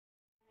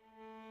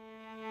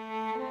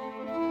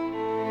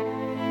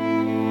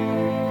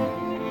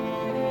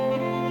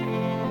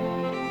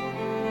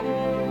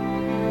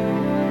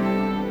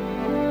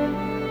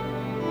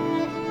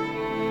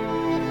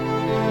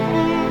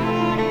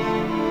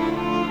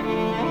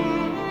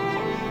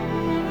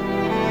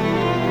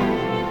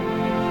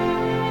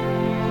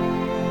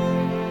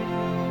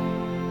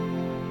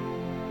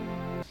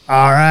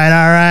All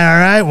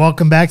right.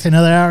 Welcome back to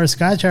another hour of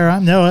Scotch.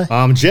 I'm Noah.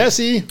 I'm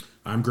Jesse.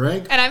 I'm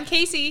Greg. And I'm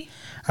Casey.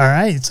 All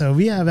right. So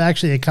we have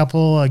actually a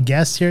couple of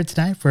guests here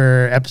tonight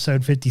for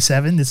episode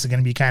 57. This is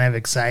going to be kind of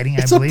exciting,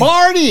 I believe. It's a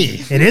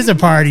party. It is a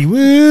party.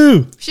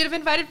 Woo! Should have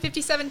invited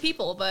 57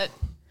 people, but...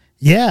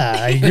 Yeah,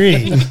 I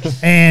agree.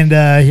 And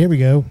here we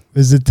go.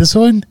 Is it this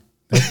one?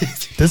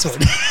 This one.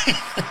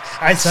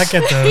 I suck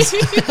at those.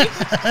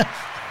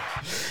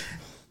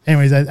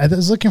 Anyways, I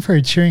was looking for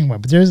a cheering one,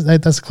 but that's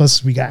the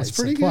closest we got. That's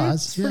pretty good.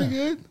 It's pretty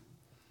good.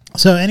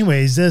 So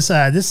anyways, this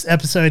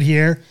episode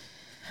here,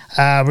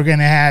 we're going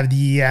to have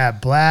the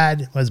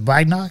Bladnoch?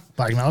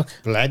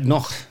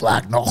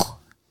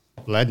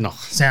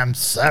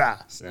 Samsara.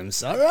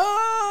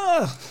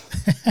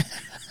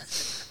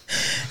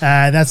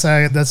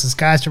 That's a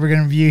Scotch that we're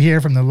going to review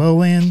here from the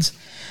Lowlands.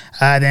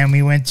 Then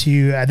we're going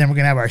to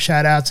have our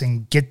shout outs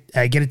and get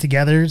it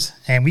togethers,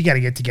 and we got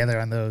to get together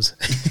on those.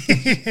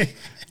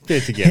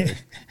 Get it together.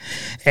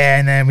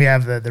 And then we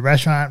have the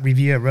restaurant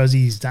review at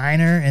Rosie's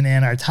Diner, and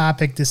then our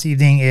topic this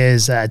evening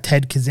is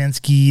Ted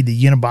Kaczynski,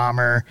 the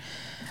Unabomber,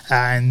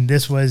 and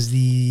this was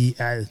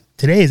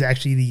today is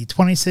actually the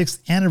 26th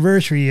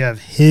anniversary of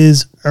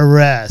his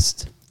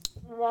arrest.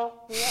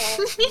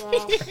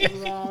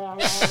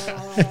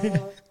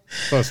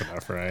 Close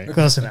enough, right?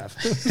 Close enough.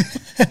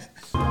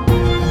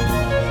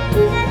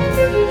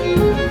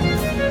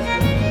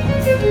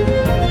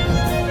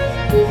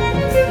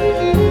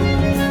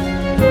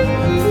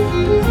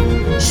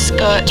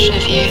 Scotch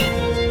review.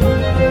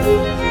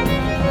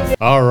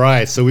 All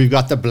right, so we've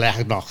got the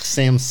Bladnoch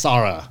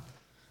Samsara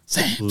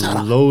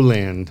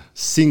Lowland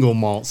single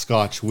malt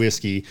Scotch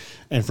whiskey,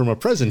 and from a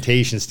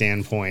presentation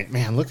standpoint,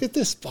 man, look at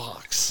this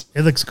box.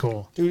 It looks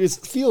cool, dude.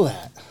 Feel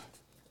that.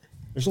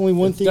 There's only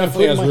one thing.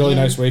 Definitely has a really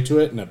nice weight to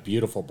it and a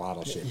beautiful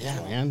bottle shape. Yeah,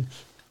 man.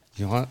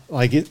 You know what?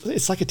 Like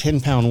it's like a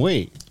 10-pound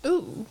weight.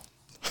 Ooh.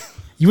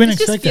 You wouldn't It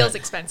just expect feels that.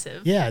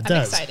 expensive. Yeah, it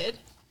does. I'm excited.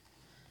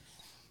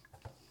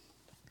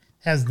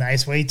 Has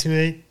nice weight to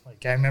it.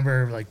 Like I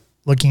remember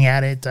looking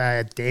at it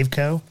at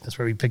Daveco. That's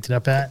where we picked it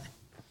up at.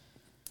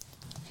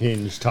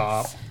 Hinge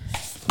top,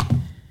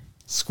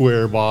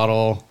 square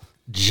bottle,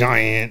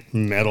 giant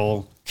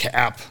metal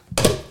cap.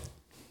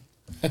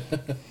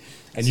 And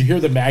you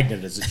hear the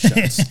magnet as it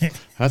shuts.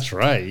 That's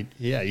right.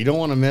 Yeah, you don't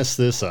want to mess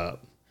this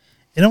up.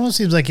 It almost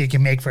seems like it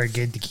can make for a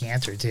good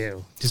decanter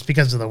too, just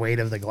because of the weight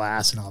of the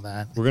glass and all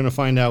that. We're gonna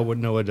find out what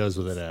Noah does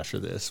with it after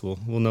this. We'll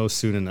know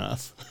soon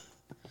enough.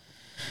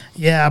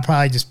 Yeah, I'll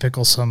probably just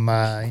pickle some,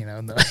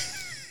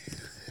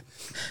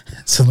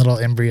 some little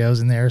embryos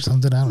in there or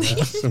something. I don't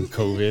know. Some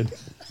COVID.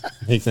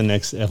 Make the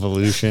next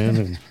evolution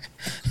and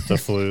the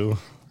flu.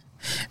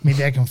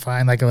 Maybe I can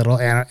find like a little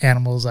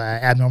animal's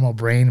abnormal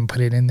brain and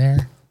put it in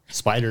there.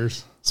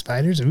 Spiders.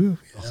 Spiders? Ooh.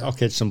 Yeah. I'll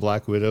catch some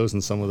black widows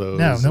and some of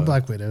those. No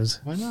black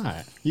widows. Why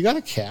not? You got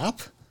a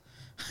cap?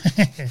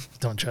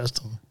 Don't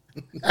trust them.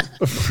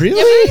 Really?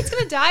 Yeah, but it's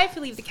going to die if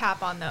you leave the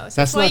cap on, though.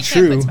 So That's why not you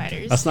can't true. put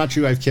spiders. That's not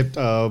true. I've kept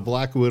a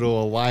black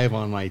widow alive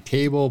on my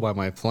table by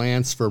my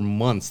plants for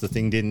months. The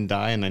thing didn't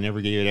die, and I never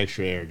gave it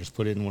extra air. Just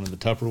put it in one of the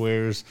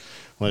Tupperwares,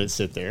 let it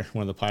sit there.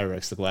 One of the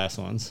Pyrex, the glass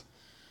ones.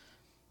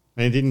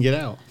 And it didn't get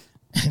out,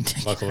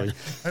 luckily.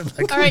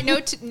 All right,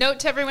 note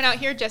to everyone out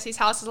here, Jesse's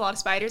house has a lot of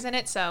spiders in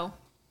it, so...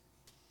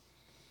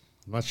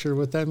 I'm not sure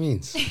what that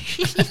means. It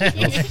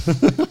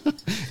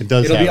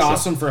does. It'll be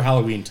awesome for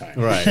Halloween time.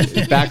 Right.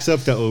 It backs up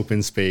to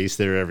open space.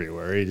 They're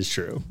everywhere. It is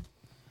true.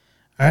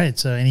 All right.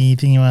 So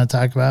anything you want to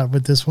talk about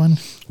with this one?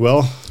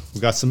 Well,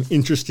 we've got some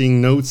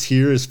interesting notes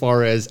here as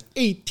far as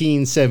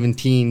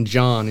 1817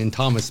 John and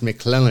Thomas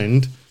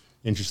McClelland.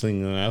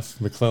 Interesting enough,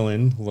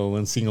 McClelland,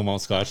 Lowland Single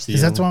Malt Scotch.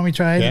 Is that the one we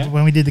tried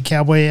when we did the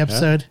cowboy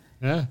episode?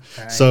 Yeah.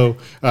 Right. So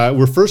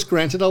we're first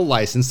granted a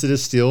license to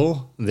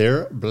distill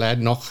their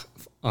Bladnoch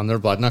on their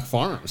Bladnoch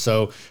farm.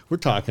 So we're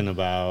talking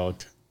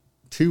about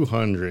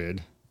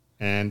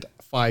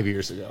 205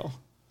 years ago.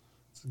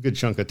 It's a good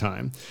chunk of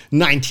time.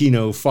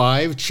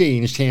 1905,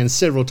 changed hands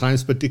several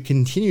times, but it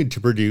continued to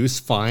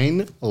produce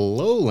fine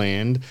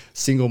lowland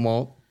single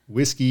malt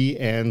whiskey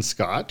and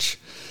Scotch.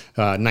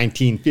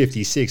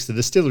 1956, the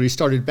distillery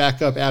started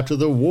back up after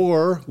the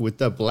war with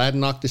the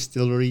Bladnoch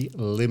Distillery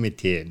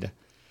Limited.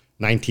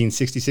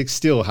 1966,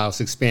 still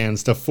house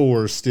expands to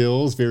 4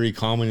 stills, very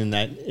common in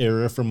that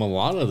era from a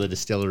lot of the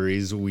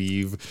distilleries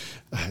we've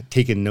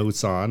taken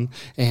notes on.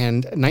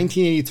 And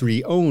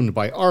 1983, owned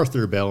by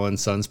Arthur Bell and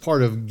Sons,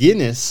 part of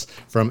Guinness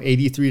from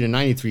 83 to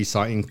 93,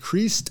 saw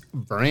increased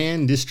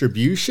brand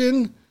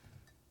distribution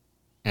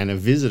and a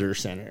visitor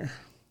center.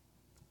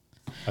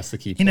 That's the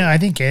key point. I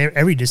think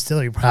every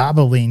distillery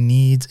probably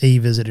needs a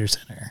visitor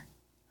center.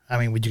 I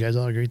mean, would you guys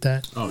all agree with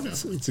that? Oh, no.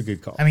 It's a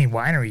good call. I mean,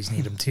 wineries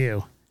need them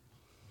too.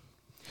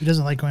 Who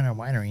doesn't like going to a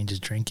winery and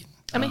just drinking?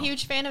 I'm a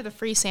huge fan of the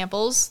free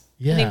samples.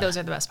 Yeah. I think those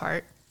are the best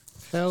part.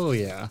 Hell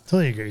yeah.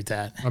 Totally agree with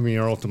that. I mean,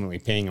 you're ultimately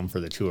paying them for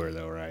the tour,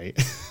 though, right?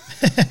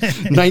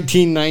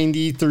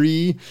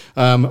 1993,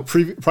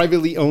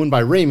 privately owned by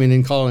Raymond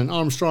and Colin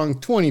Armstrong.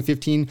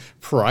 2015,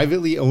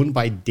 privately owned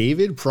by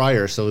David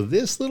Pryor. So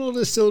this little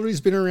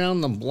distillery's been around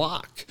the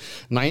block.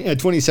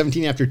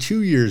 2017, after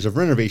 2 years of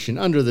renovation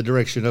under the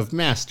direction of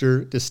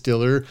master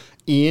distiller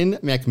Ian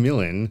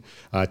Macmillan.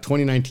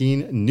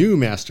 2019, new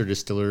master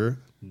distiller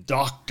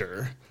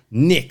Dr.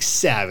 Nick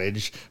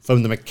Savage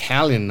from the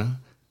Macallan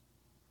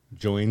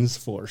joins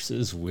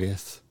forces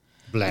with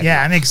Bladnoch.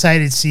 Yeah, I'm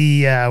excited to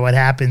see what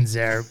happens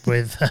there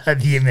with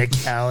the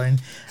Macallan,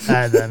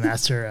 the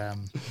master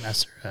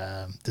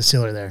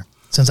distiller there,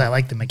 since I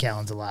like the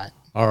Macallans a lot.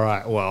 All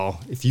right. Well,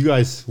 if you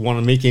guys want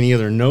to make any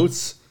other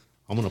notes,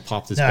 I'm going to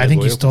pop this. No, bad I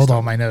think boy you open. stole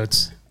all my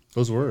notes.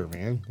 Those were,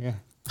 man. Yeah.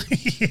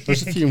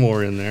 There's a few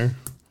more in there.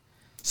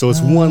 So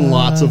it's won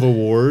lots of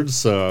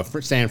awards.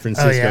 For San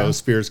Francisco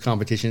Spirits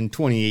Competition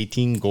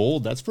 2018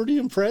 gold. That's pretty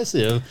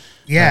impressive.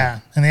 Yeah,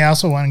 and they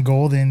also won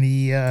gold in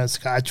the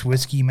Scotch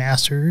Whiskey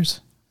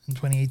Masters in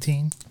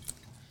 2018.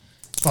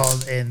 Well,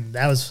 and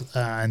that was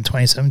in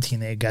 2017.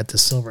 They got the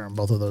silver in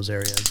both of those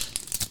areas.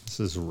 This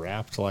is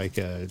wrapped like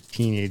a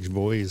teenage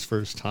boy's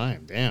first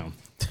time. Damn.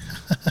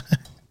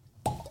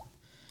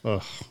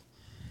 Oh,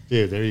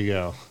 dude, there you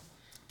go.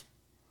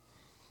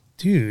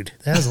 Dude,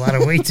 that has a lot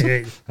of weight to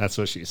it. That's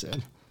what she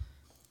said.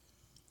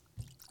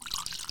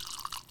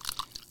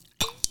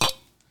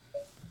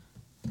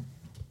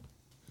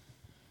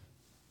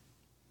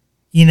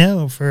 You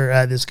know,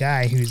 for this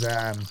guy who's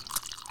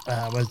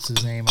what's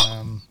his name?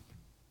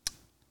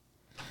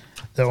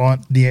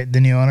 The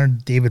new owner,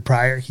 David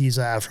Pryor. He's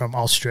from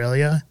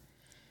Australia,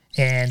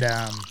 and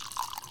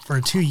for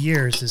 2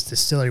 years, this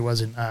distillery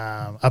wasn't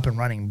up and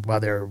running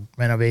while they were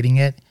renovating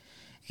it.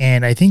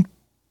 And I think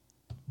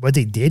what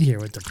they did here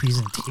with the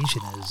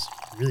presentation is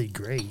really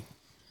great.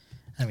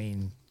 I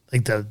mean,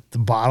 like the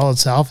bottle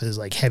itself is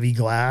like heavy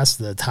glass.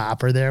 The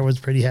topper there was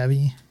pretty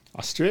heavy.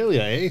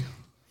 Australia, eh?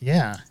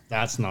 Yeah.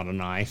 That's not a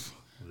knife.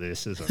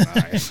 This is a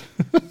knife.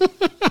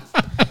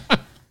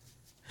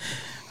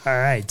 All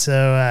right.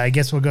 So I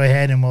guess we'll go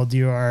ahead and we'll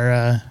do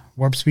our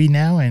warp speed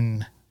now,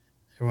 and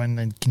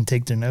everyone can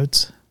take their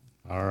notes.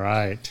 All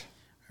right.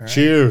 All right.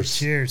 Cheers.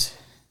 Cheers.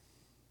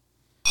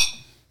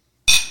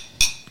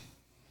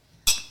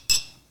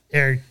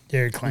 Air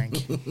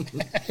clank.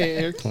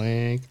 Air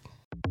clank.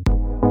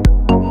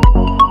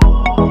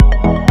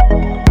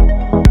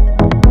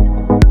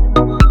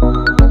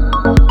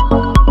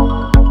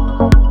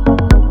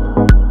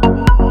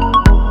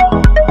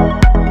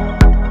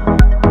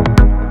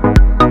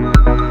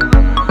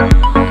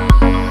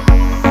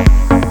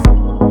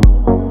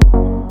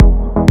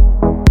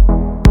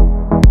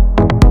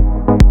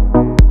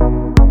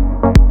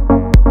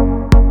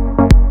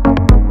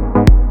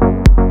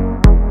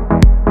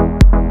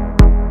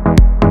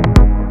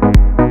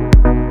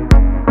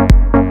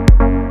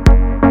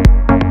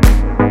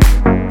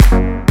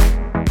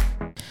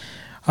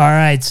 All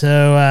right,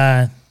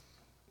 so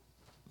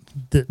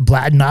the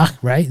Bladnoch,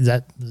 right?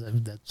 That's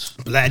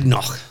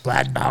Bladnoch.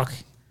 Bladnoch.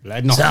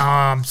 Bladnoch.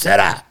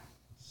 Samsara.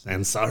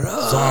 Samsara.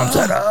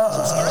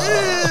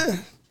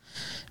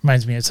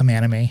 Reminds me of some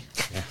anime. Yeah.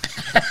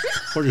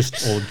 Or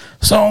just old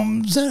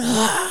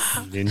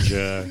Samsara.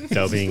 ninja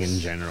dubbing in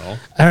general.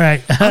 All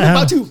right. I'm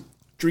about to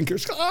drink your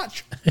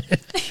scotch.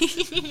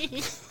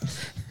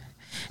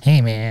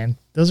 Hey, man,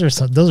 those are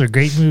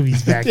great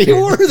movies back They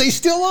then. were. They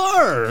still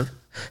are.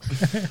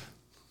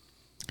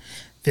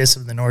 Fist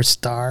of the North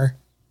Star,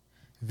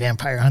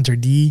 Vampire Hunter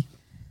D.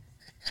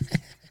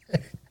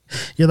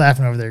 You're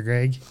laughing over there,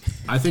 Greg.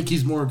 I think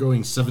he's more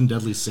going Seven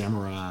Deadly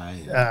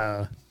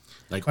Samurai.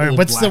 Like Or old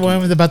what's the Blackie. one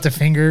with about the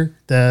finger?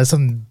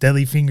 Some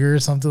deadly finger or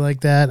something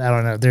like that. I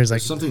don't know. There's like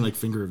Something like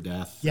Finger of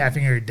Death. yeah,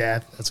 Finger of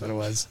Death. That's what it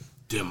was.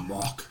 Dim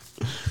Walk.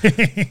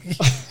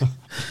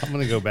 I'm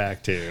going to go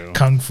back to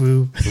Kung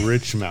Fu.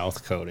 rich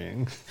mouth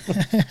coating.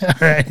 All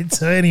right.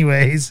 So,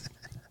 anyways,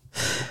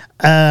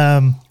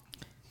 all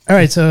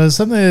right. So,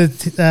 something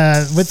with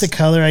the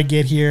color I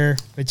get here,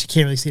 but you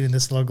can't really see it in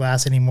this little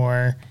glass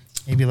anymore.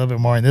 Maybe a little bit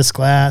more in this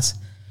glass.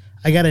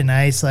 I got a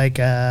nice like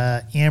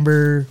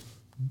amber,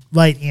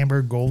 light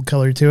amber gold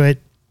color to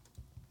it.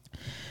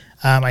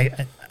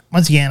 I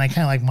once again I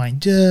kind of like mine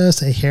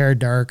just a hair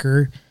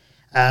darker,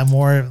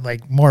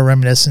 more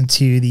reminiscent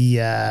to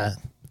the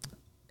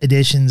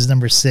editions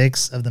number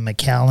 6 of the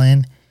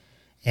Macallan.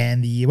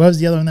 And what was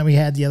the other one that we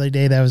had the other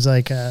day that was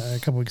like a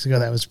couple weeks ago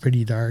that was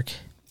pretty dark?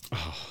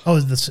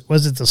 Oh,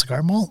 was it the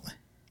cigar malt?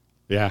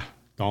 Yeah.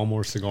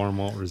 Dalmore Cigar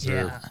Malt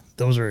Reserve.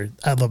 Yeah,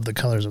 I love the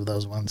colors of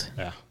those ones.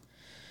 Yeah.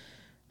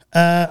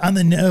 On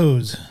the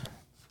nose.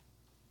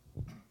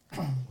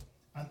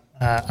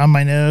 On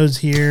my nose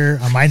here,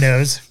 on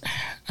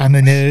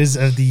the nose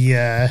of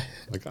the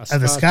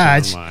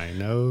Scotch. On my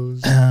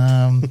nose.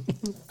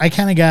 I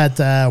kind of got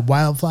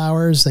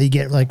wildflowers that you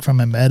get like from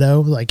a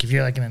meadow. Like if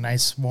you're like in a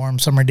nice warm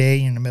summer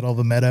day in the middle of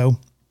a meadow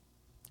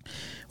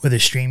with a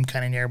stream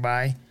kind of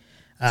nearby.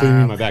 So you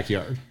mean my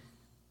backyard?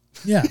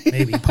 Yeah,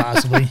 maybe,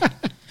 possibly.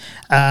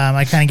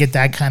 I kind of get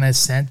that kind of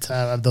scent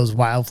of those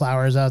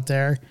wildflowers out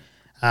there,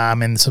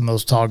 and some of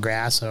those tall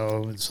grass.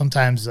 So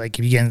sometimes, like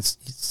if you get in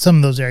some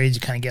of those areas,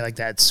 you kind of get like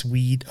that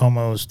sweet,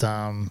 almost.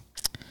 I'm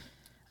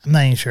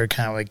not even sure,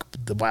 kind of like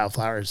the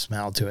wildflower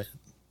smell to it.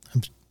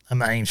 I'm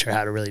not even sure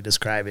how to really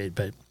describe it,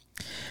 but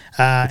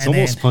it's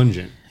almost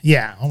pungent.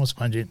 Yeah, almost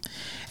pungent.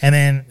 And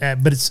then,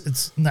 but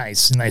it's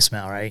nice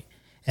smell, right?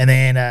 And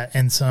then,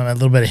 and a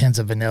little bit of hints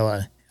of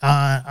vanilla.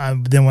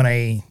 Then when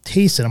I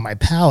taste it on my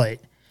palate,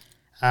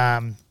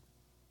 I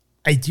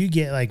do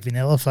get like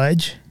vanilla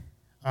fudge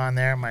on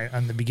there,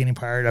 on the beginning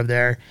part of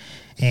there,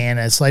 and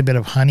a slight bit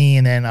of honey.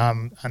 And then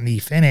on the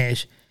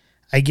finish,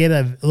 I get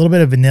a little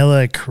bit of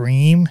vanilla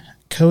cream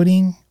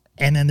coating.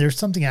 And then there's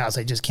something else,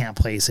 I just can't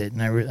place it.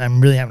 And I'm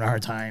really having a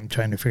hard time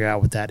trying to figure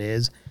out what that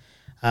is.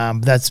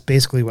 That's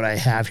basically what I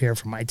have here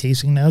for my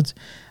tasting notes.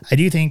 I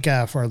do think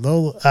for our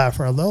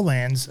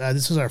lowlands,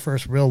 this is our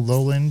first real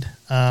lowland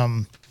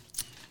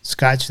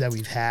Scotch that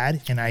we've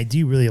had, and I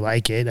do really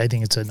like it. I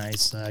think it's a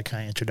nice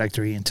kind of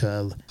introductory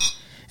into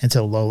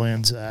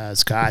lowlands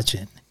Scotch,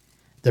 and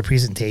the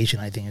presentation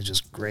I think is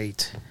just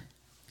great.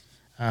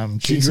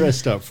 She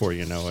dressed up for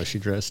you, Noah. She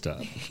dressed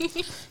up.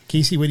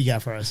 Casey, what do you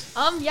got for us?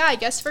 Yeah, I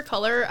guess for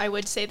color, I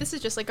would say this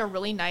is just like a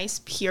really nice,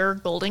 pure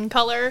golden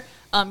color.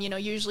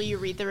 Usually you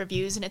read the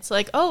reviews and it's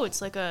like, oh,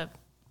 it's like a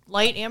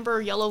light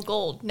amber, yellow,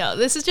 gold. No,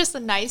 this is just a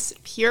nice,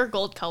 pure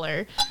gold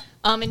color.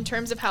 In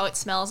terms of how it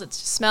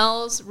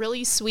smells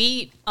really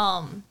sweet.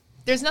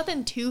 There's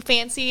nothing too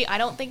fancy. I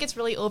don't think it's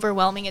really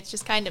overwhelming. It's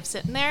just kind of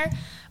sitting there.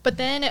 But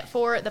then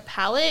for the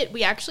palate,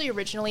 we actually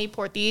originally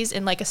poured these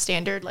in like a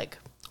standard, like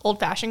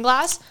old-fashioned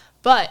glass,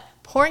 but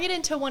pouring it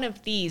into one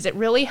of these, it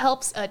really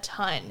helps a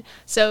ton.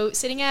 So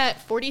sitting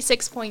at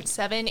 46.7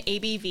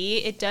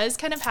 ABV, it does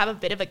kind of have a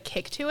bit of a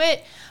kick to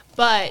it,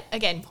 but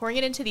again, pouring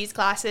it into these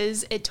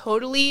glasses, it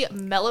totally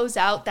mellows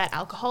out that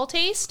alcohol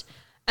taste.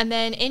 And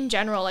then in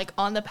general, like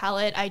on the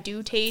palate, I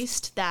do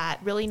taste that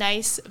really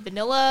nice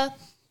vanilla.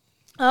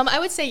 I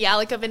would say, yeah,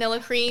 like a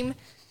vanilla cream.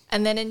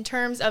 And then in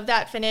terms of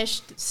that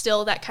finish,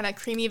 still that kind of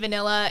creamy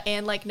vanilla,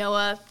 and like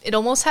Noah, it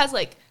almost has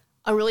like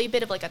a really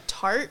bit of like a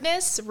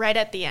tartness right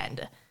at the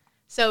end.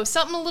 So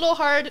something a little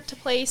hard to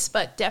place,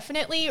 but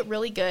definitely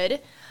really good.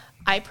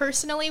 I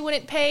personally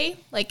wouldn't pay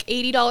like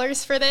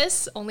 $80 for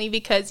this, only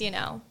because,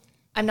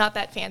 I'm not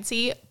that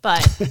fancy,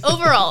 but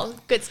overall,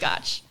 good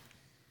Scotch.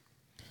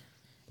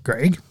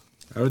 Greg?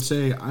 I would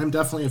say I'm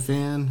definitely a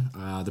fan.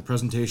 The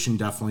presentation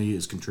definitely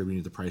is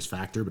contributing to the price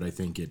factor, but I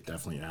think it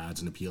definitely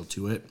adds an appeal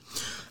to it.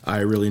 I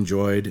really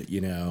enjoyed,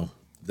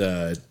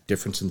 the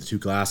difference in the two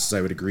glasses.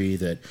 I would agree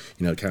that,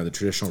 kind of the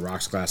traditional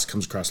rocks glass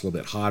comes across a little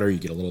bit hotter. You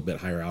get a little bit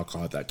higher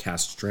alcohol at that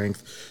cast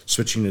strength.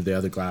 Switching to the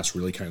other glass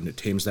really kind of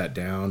tames that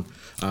down.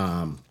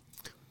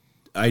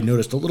 I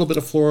noticed a little bit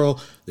of floral.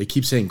 They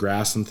keep saying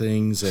grass and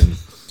things, and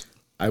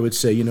I would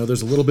say,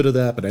 there's a little bit of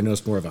that, but I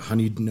noticed more of a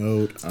honeyed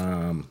note.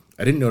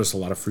 I didn't notice a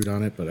lot of fruit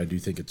on it, but I do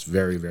think it's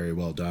very, very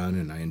well done,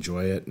 and I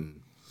enjoy it, and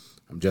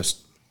I'm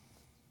just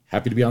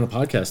happy to be on the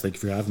podcast. Thank you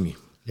for having me.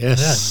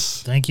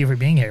 Yes. Yeah, thank you for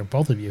being here,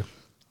 both of you.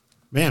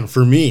 Man,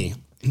 for me,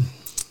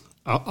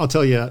 I'll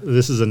tell you,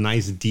 this is a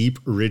nice, deep,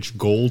 rich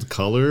gold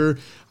color.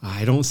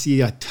 I don't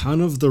see a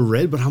ton of the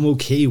red, but I'm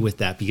okay with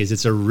that because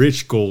it's a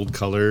rich gold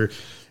color,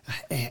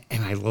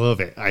 and I love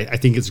it. I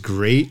think it's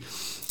great.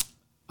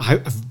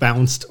 I've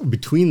bounced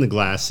between the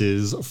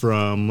glasses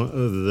from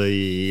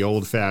the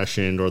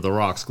old-fashioned or the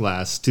rocks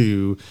glass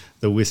to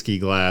the whiskey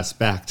glass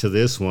back to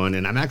this one,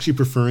 and I'm actually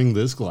preferring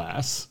this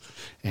glass.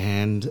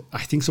 And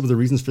I think some of the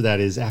reasons for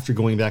that is after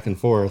going back and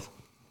forth,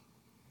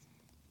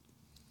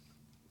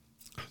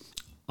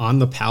 on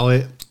the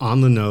palate,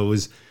 on the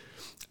nose,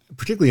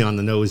 particularly on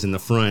the nose in the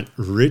front,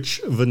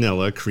 rich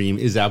vanilla cream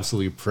is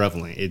absolutely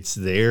prevalent. It's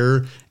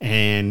there,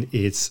 and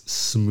it's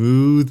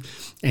smooth,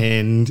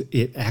 and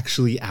it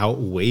actually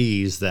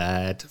outweighs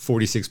that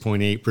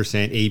 46.8%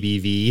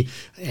 ABV.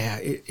 Yeah,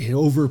 it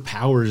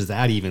overpowers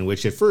that even,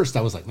 which at first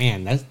I was like,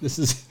 man, this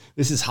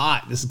is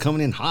hot. This is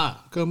coming in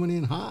hot.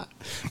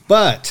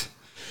 But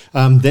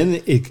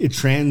then it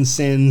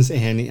transcends,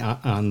 and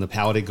on the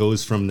palate, it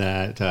goes from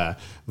that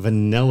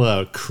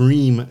vanilla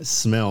cream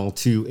smell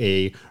to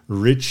a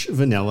rich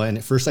vanilla. And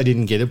at first I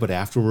didn't get it, but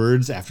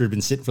afterwards, after it had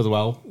been sitting for a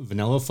while,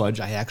 vanilla fudge,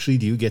 I actually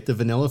do get the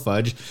vanilla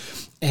fudge.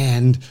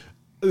 And,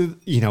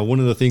 one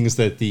of the things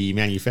that the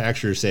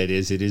manufacturer said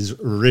is it is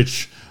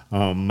rich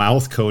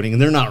mouth coating,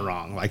 and they're not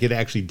wrong. Like, it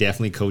actually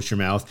definitely coats your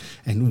mouth.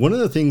 And one of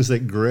the things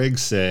that Greg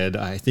said,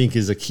 I think,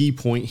 is a key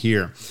point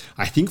here.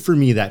 I think for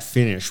me, that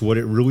finish, what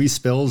it really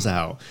spells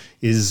out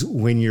is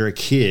when you're a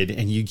kid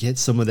and you get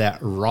some of that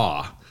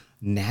raw,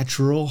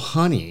 natural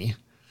honey.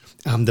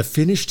 The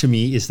finish to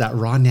me is that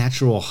raw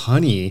natural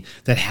honey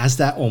that has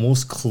that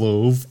almost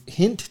clove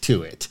hint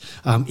to it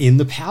in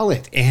the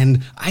palate.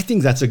 And I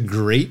think that's a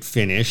great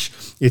finish.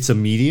 It's a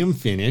medium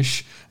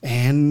finish.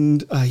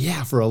 And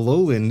for a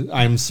lowland,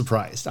 I'm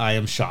surprised. I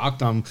am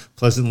shocked. I'm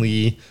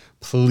pleasantly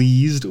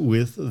pleased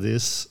with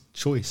this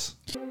choice.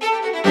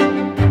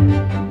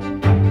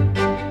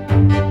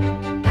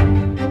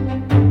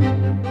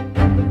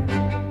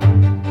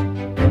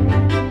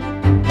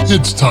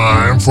 It's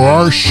time for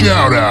our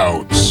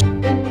shout-outs.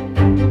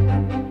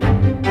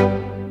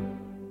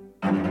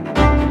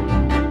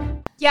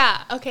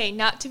 Yeah, okay,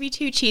 not to be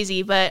too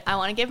cheesy, but I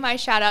want to give my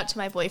shout out to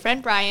my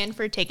boyfriend Brian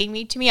for taking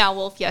me to Meow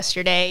Wolf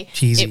yesterday.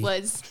 Cheesy. It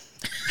was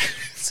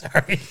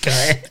Sorry, go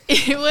ahead.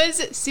 It was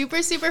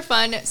super, super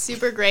fun,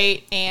 super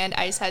great, and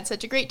I just had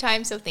such a great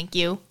time, so thank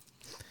you.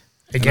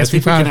 I guess we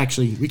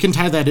can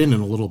tie that in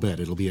a little bit.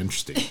 It'll be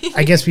interesting.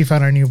 I guess we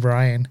found our new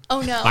Brian. Oh,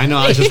 no. I know.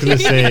 I was just going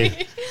to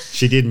say,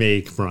 she did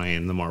make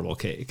Brian the marble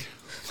cake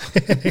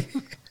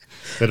that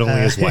only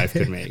his wife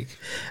could make.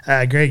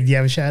 Greg, do you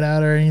have a shout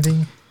out or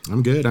anything?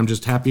 I'm good. I'm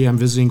just happy I'm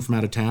visiting from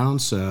out of town,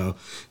 so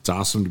it's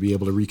awesome to be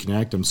able to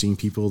reconnect. I'm seeing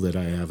people that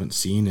I haven't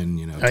seen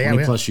in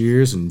 20 plus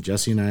years, and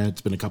Jesse and I,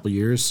 it's been a couple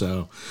years,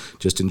 so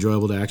just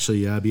enjoyable to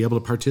actually be able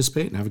to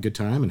participate and have a good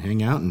time and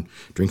hang out and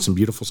drink some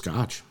beautiful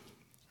scotch.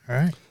 All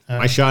right.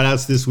 My shout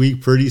outs this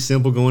week, pretty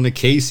simple, going to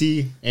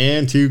Casey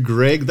and to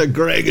Greg the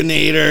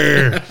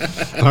Greginator.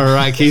 All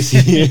right,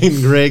 Casey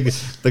and Greg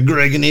the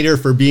Greginator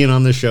for being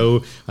on the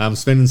show,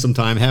 spending some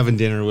time having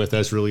dinner with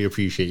us. Really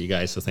appreciate you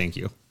guys, so thank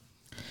you.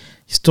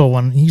 You stole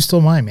one. You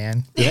stole mine,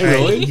 man. Did I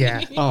really?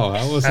 Yeah. Oh,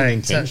 that wasn't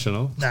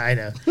intentional. No, I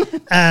know.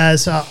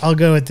 So I'll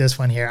go with this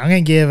one here. I'm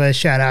going to give a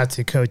shout out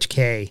to Coach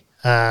K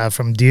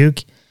from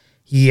Duke.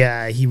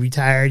 He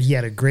retired. He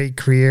had a great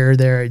career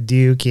there at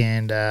Duke,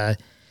 and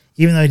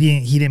even though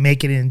he didn't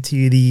make it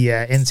into the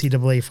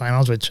NCAA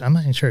finals, which I'm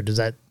not even sure, does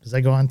that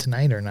go on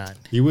tonight or not?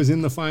 He was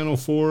in the Final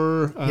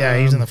Four. Yeah,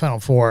 he was in the Final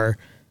Four.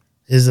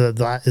 Is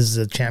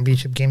the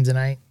championship game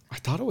tonight? I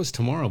thought it was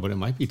tomorrow, but it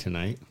might be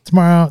tonight.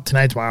 Tomorrow,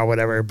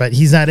 whatever. But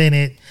he's not in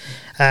it.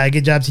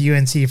 Good job to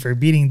UNC for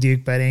beating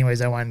Duke. But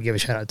anyways, I wanted to give a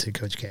shout out to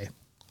Coach K.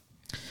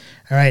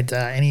 All right,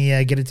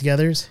 any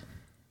get-it-togethers?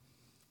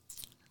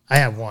 I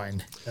have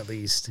one, at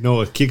least.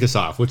 No, kick us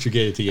off. What's your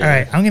get-it-together? All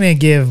right, I'm going to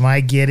give my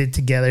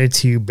get-it-together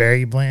to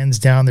Berry Blends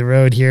down the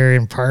road here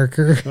in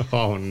Parker.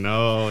 Oh,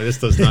 no. This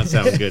does not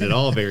sound good at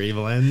all, Berry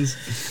Blends.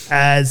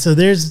 So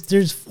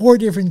there's 4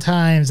 different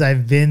times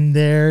I've been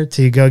there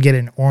to go get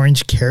an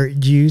orange carrot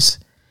juice.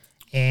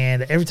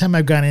 And every time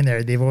I've gone in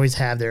there, they've always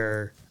had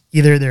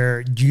either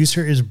their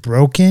juicer is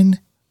broken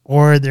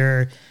or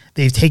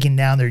they've taken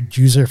down their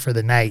juicer for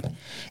the night.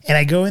 And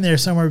I go in there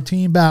somewhere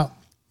between about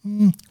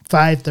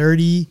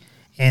 5:30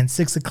 and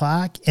 6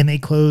 o'clock, and they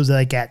close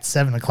like at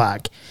 7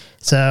 o'clock.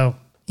 So,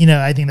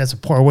 I think that's a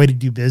poor way to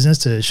do business,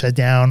 to shut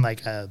down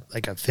like a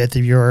fifth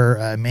of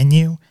your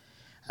menu,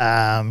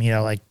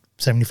 like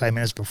 75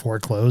 minutes before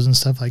close and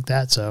stuff like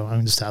that. So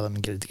I'm just tell them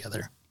to get it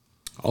together.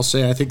 I'll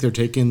say I think they're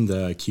taking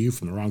the cue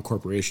from the wrong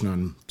corporation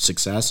on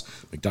success.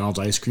 McDonald's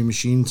ice cream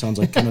machine sounds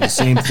like kind of the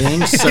same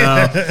thing.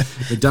 So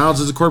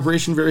McDonald's as a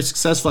corporation, very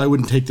successful. I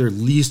wouldn't take their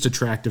least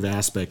attractive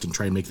aspect and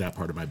try and make that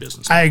part of my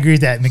business. I agree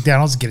with that.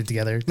 McDonald's, get it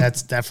together.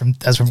 That's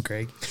from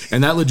Greg.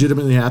 And that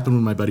legitimately happened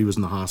when my buddy was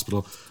in the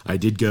hospital. I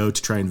did go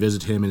to try and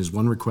visit him, and his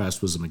one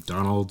request was a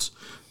McDonald's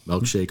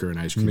milkshake or an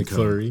ice cream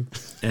McFlurry.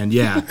 Cone. And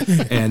yeah,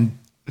 and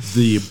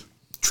the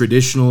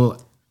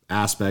traditional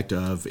aspect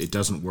of it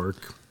doesn't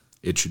work.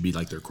 It should be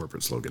like their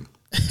corporate slogan.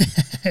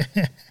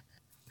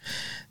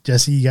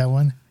 Jesse, you got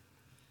one?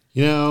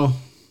 I'm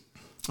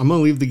going to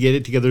leave the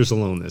get-it-togethers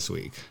alone this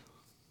week.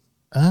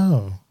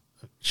 Oh,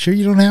 sure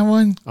you don't have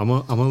one? I'm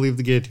gonna leave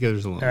the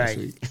get-it-togethers alone this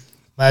week.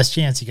 Last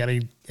chance. You got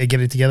to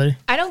get it together?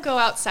 I don't go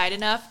outside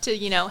enough to,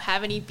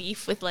 have any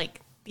beef with,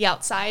 the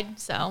outside,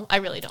 so I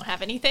really don't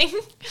have anything.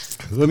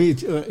 Let me,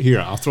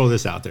 I'll throw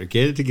this out there.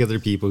 Get-it-together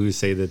people who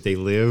say that they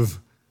live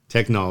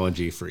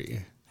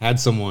technology-free. Had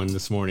someone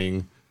this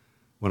morning,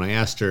 when I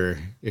asked her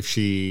if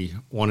she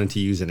wanted to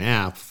use an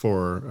app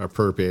for a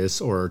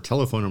purpose or a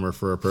telephone number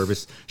for a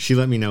purpose, she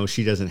let me know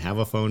she doesn't have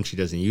a phone, she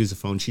doesn't use a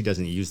phone, she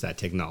doesn't use that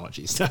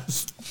technology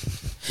stuff.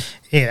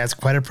 Hey, that's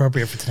quite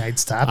appropriate for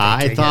tonight's topic.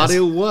 I thought it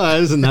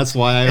was, and that's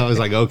why I was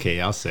like, okay,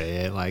 I'll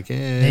say it.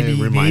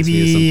 It reminds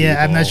me of some people.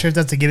 I'm not sure if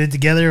that's a get it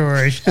together or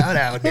a shout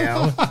out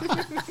now.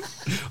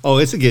 Oh,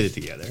 it's a get it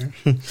together.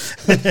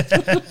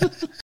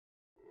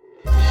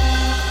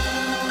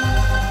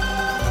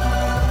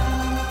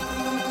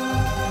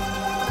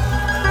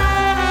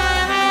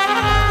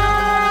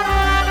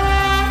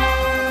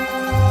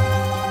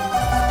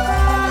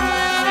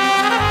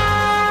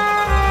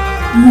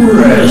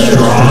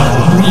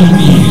 Restaurant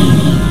review.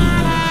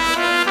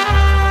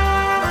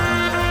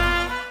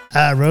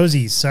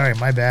 Rosie's. Sorry,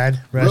 my bad.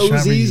 Restaurant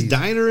Rosie's reviews.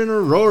 Diner in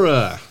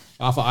Aurora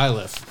off of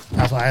Iliff.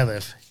 Off of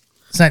Iliff.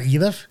 It's not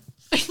Elif?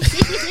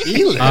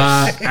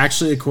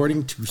 Actually,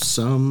 according to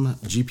some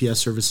GPS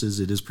services,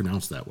 it is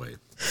pronounced that way.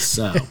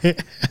 So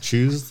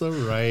choose the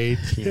right,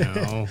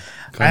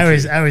 I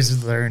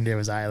always learned it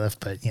was Iliff,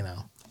 but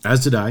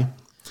As did I.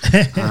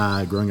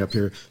 growing up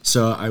here.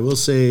 So I will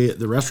say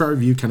the restaurant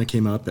review kind of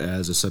came up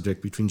as a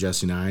subject between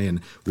Jesse and I, and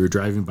we were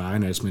driving by,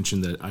 and I just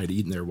mentioned that I'd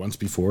eaten there once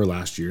before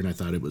last year, and I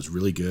thought it was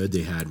really good.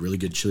 They had really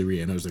good chili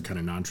rellenos. They're kind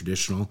of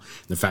non-traditional,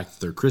 and the fact that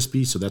they're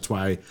crispy, so that's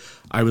why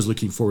I was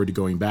looking forward to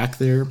going back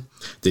there.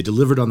 They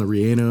delivered on the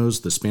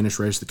rellenos. The Spanish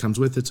rice that comes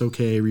with it's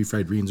okay.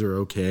 Refried beans are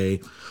okay.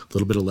 A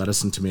little bit of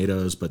lettuce and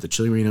tomatoes, but the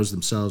chili rellenos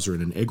themselves are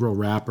in an egg roll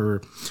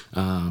wrapper.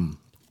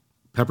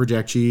 Pepper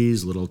jack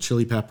cheese, a little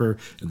chili pepper,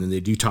 and then they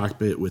do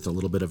top it with a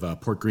little bit of a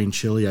pork green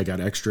chili. I got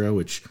extra,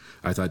 which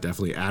I thought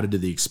definitely added to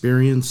the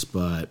experience,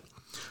 but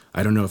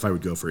I don't know if I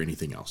would go for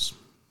anything else.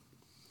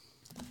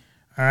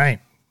 All right,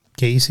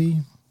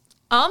 Casey.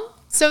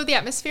 So the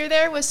atmosphere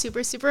there was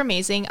super, super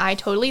amazing. I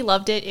totally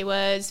loved it. It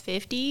was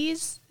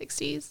 50s,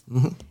 60s.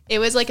 Mm-hmm. It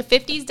was like a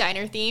 50s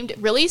diner themed,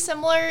 really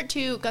similar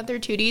to Gunther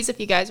Tootie's, if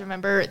you guys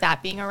remember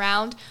that being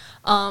around.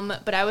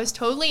 But I was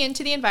totally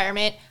into the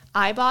environment.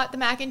 I bought the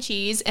mac and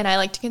cheese, and I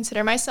like to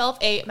consider myself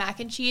a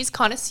mac and cheese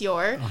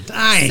connoisseur. Oh,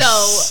 nice.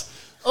 So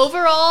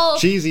overall,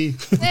 cheesy.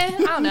 I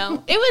don't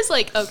know. It was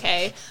like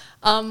okay.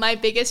 My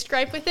biggest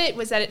gripe with it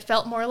was that it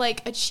felt more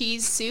like a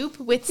cheese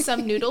soup with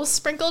some noodles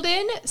sprinkled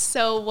in,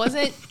 so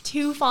wasn't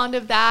too fond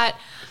of that.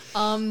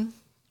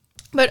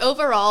 But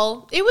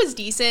overall, it was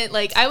decent.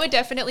 Like I would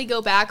definitely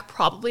go back.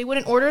 Probably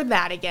wouldn't order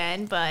that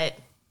again, but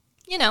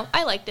you know,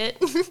 I liked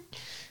it.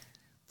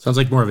 Sounds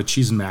like more of a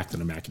cheese and mac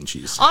than a mac and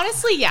cheese.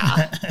 Honestly,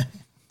 yeah.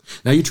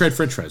 Now you tried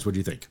French fries. What do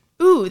you think?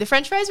 Ooh, the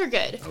French fries were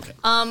good. Okay.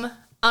 I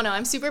don't know.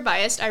 I'm super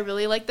biased. I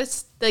really like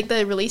this, like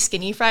the really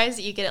skinny fries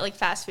that you get at like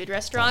fast food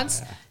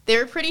restaurants. Yeah. They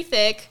were pretty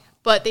thick,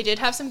 but they did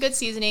have some good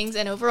seasonings,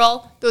 and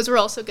overall, those were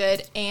also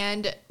good.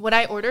 And what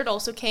I ordered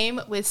also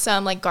came with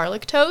some like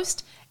garlic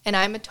toast, and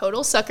I'm a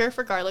total sucker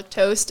for garlic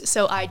toast,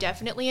 so I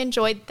definitely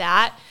enjoyed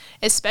that.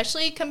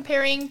 Especially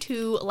comparing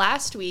to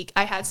last week,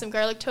 I had some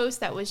garlic toast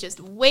that was just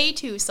way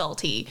too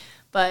salty,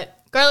 but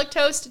garlic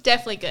toast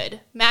definitely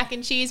good. Mac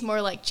and cheese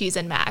more like cheese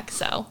and mac.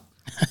 So.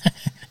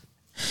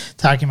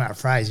 Talking about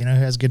fries, you know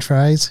who has good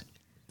fries?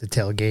 The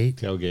Tailgate.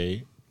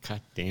 Tailgate.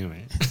 God damn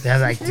it. They have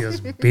like those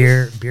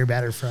beer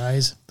batter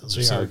fries. Those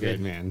They're are so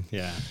good, man.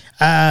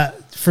 Yeah.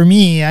 For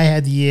me, I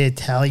had the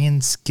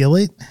Italian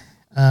skillet.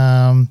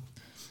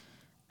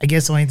 I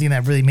guess the only thing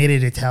that really made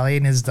it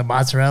Italian is the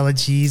mozzarella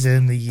cheese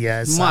and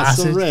the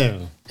sausage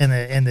Mozzarella.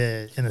 and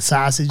the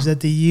sausage that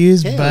they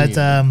use. Hell but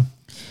yeah.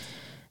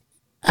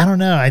 I don't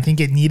know. I think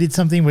it needed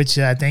something. Which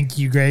thank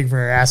you, Greg,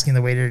 for asking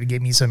the waiter to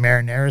get me some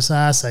marinara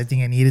sauce. I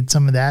think I needed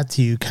some of that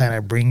to kind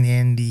of bring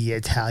in the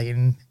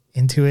Italian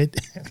into it.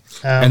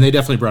 And they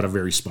definitely brought a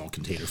very small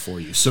container for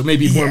you, so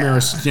maybe more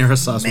marinara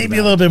sauce. Maybe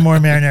a little bit more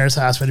marinara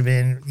sauce would have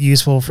been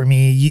useful for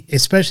me,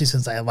 especially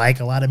since I like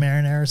a lot of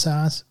marinara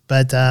sauce.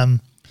 But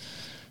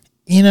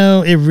you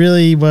know, it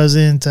really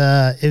wasn't.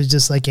 It was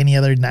just like any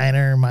other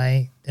diner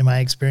in my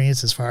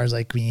experience, as far as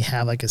like when you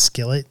have like a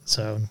skillet.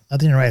 So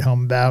nothing to write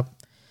home about.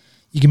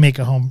 You can make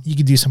you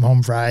could do some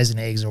home fries and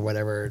eggs or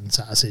whatever and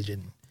sausage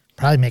and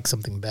probably make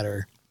something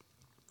better.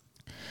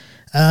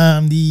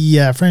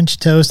 The French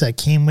toast that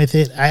came with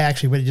it, I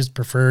actually would have just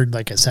preferred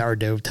like a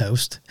sourdough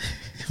toast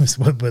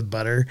with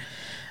butter.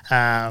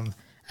 I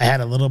had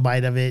a little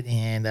bite of it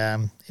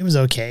and it was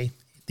okay.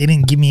 They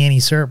didn't give me any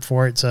syrup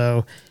for it,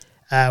 so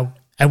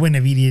I would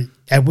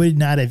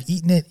not have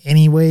eaten it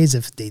anyways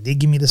if they did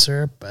give me the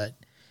syrup, but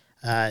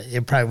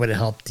it probably would have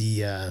helped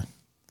the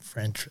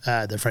French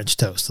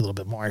toast a little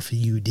bit more if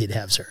you did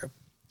have syrup.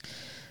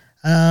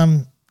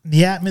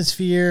 The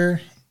atmosphere,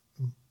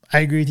 I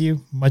agree with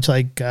you, much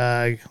like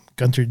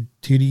Gunther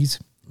Tootie's.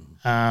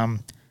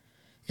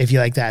 If you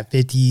like that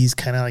 50s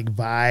kind of like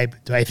vibe,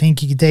 do I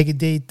think you could take a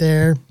date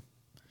there?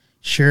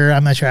 Sure.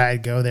 I'm not sure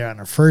I'd go there on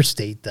a first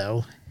date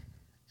though.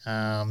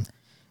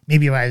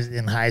 Maybe if I was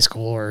in high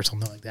school or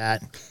something like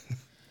that.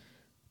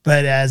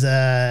 But as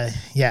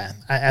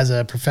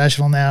a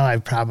professional now, I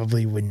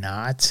probably would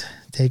not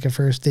take a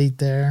first date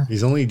there.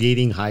 He's only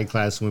dating high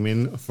class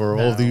women. For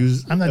all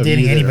these, I'm not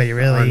dating anybody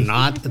really. Are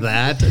not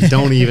that.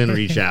 Don't even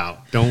reach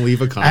out. Don't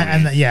leave a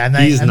comment.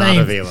 He's not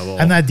available.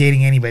 I'm not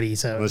dating anybody.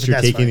 So unless you're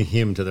taking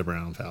him to the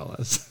Brown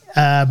Palace.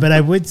 But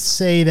I would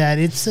say that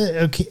it's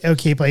a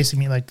okay place to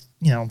meet, like,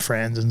 you know,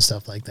 friends and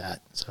stuff like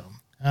that. So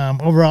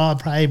overall,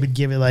 I probably would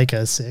give it like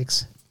a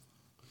 6.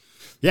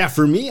 Yeah,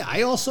 for me,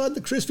 I also had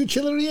the crispy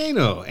chili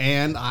relleno,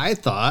 and I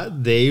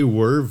thought they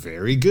were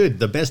very good.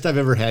 The best I've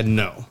ever had,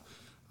 no.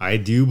 I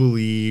do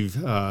believe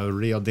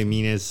Real de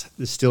Minas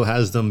still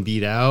has them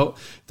beat out.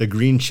 The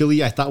green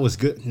chili I thought was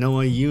good.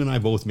 Noah, you and I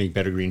both make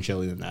better green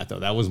chili than that, though.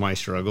 That was my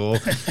struggle,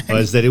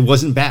 was that it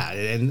wasn't bad.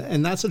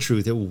 And that's the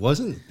truth. It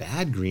wasn't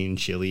bad green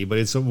chili, but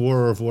it's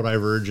more of what I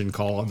virgin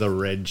call the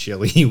red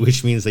chili,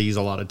 which means they use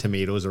a lot of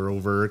tomatoes or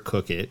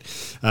overcook it,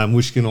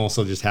 which can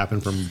also just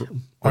happen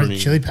from or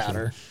chili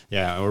powder.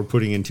 Yeah, or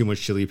putting in too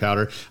much chili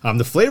powder.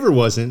 The flavor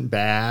wasn't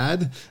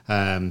bad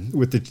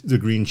with the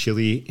green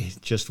chili.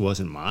 It just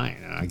wasn't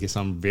mine. I guess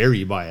I'm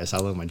very biased. I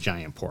love my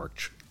giant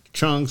pork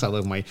chunks. I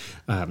love my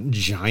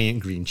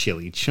giant green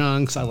chili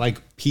chunks. I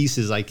like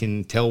pieces I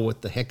can tell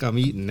what the heck I'm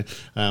eating.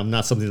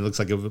 Not something that looks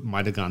like it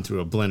might have gone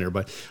through a blender,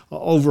 but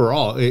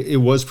overall, it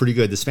was pretty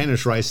good. The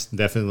Spanish rice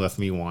definitely left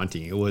me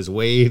wanting. It was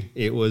weighed,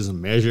 it was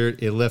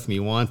measured, it left me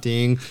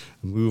wanting.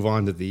 Move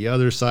on to the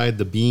other side.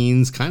 The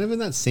beans, kind of in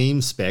that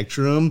same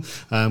spectrum,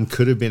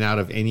 could have been out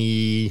of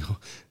any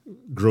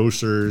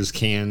grocer's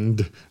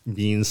canned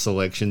bean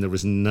selection. There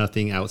was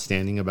nothing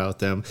outstanding about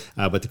them,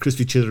 but the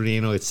crispy chili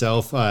relleno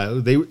itself,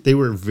 they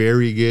were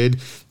very good.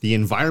 The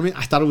environment,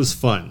 I thought it was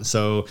fun.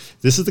 So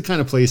this is the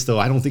kind of place, though,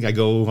 I don't think I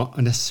go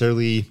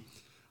necessarily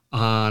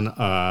on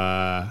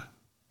a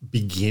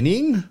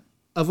beginning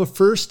of a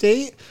first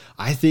date.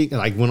 I think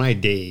like when I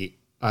date,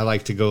 I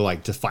like to go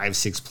like to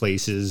 5-6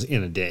 places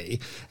in a day.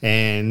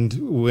 And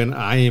when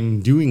I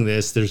am doing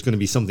this, there's going to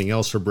be something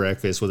else for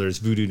breakfast, whether it's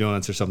Voodoo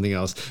Donuts or something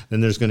else.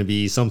 Then there's going to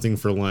be something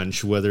for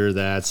lunch, whether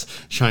that's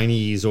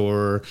Chinese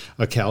or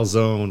a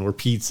calzone or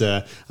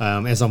pizza.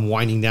 As I'm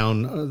winding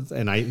down,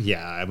 and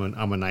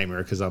I'm a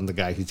nightmare because I'm the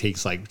guy who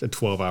takes like a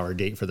 12-hour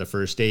date for the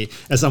first date.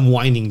 As I'm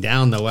winding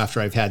down, though,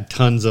 after I've had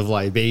tons of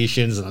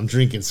libations and I'm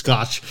drinking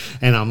scotch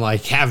and I'm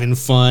like having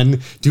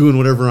fun, doing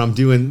whatever I'm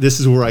doing,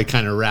 this is where I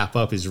kind of wrap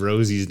up is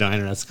Rosie's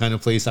Diner. That's the kind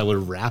of place I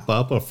would wrap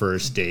up a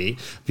first date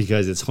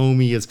because it's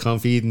homey, it's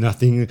comfy,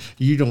 nothing.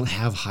 You don't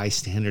have high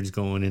standards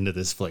going into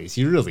this place.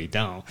 You really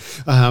don't.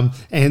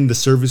 And the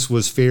service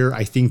was fair.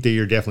 I think they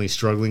are definitely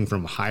struggling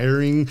from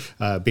hiring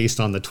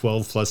based on the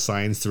 12 plus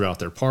signs throughout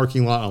their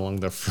parking lot, along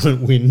the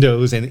front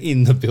windows and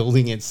in the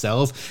building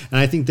itself. And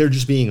I think they're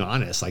just being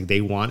honest. Like they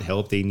want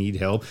help. They need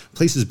help.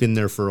 Place has been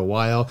there for a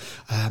while.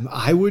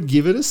 I would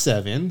give it a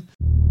 7.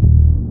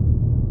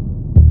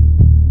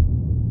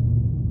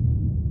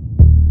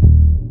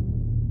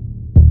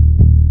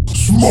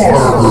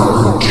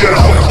 Smarter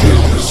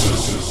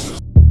Challenges.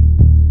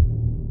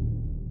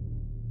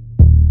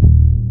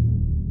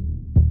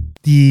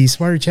 The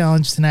Smarter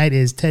Challenge tonight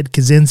is Ted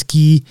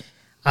Kaczynski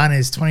on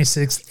his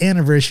 26th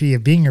anniversary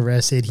of being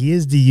arrested. He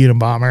is the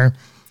Unabomber.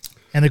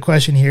 And the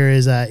question here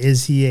is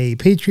he a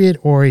patriot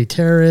or a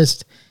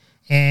terrorist?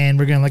 And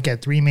we're going to look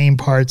at 3 main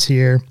parts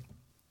here.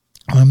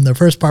 The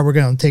first part we're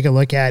going to take a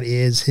look at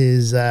is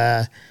his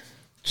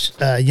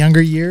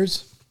younger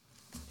years.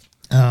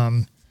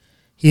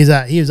 He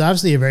was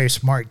obviously a very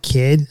smart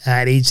kid.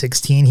 At age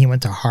 16, he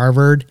went to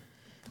Harvard.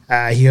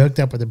 He hooked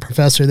up with a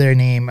professor there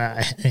named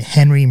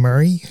Henry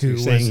Murray, who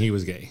was saying he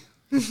was gay.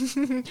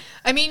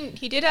 I mean,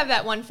 he did have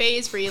that one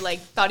phase where he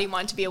thought he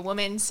wanted to be a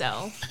woman.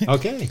 So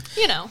okay,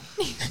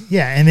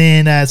 yeah. And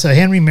then so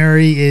Henry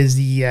Murray is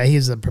he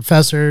is a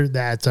professor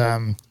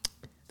that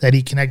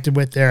he connected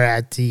with there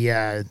at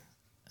the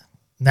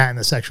not in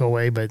a sexual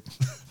way, but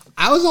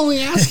I was only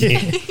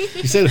asking.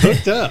 You said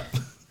hooked up.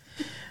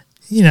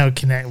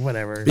 Connect,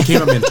 whatever.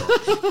 Became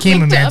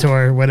a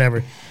mentor.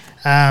 Whatever.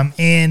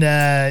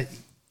 And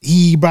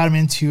he brought him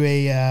into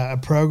a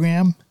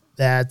program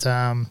that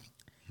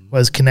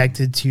was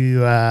connected to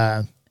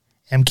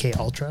MK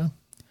Ultra.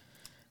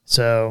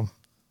 So,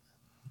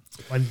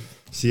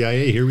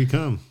 CIA, here we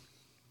come.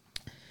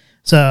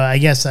 So I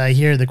guess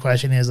here the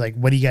question is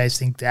what do you guys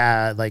think?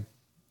 How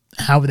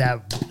would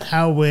that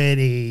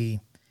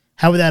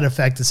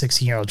affect a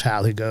 16-year-old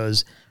child who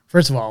goes?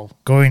 First of all,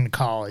 going to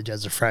college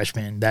as a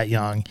freshman that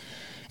young,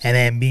 and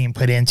then being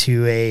put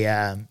into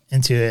an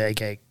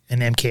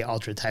MK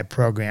Ultra type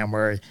program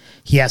where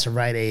he has to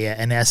write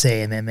an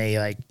essay, and then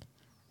they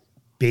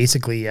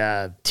basically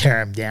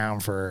tear him down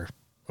for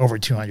over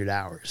 200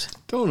 hours.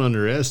 Don't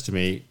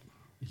underestimate.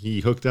 He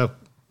hooked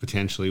up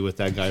potentially with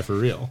that guy for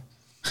real.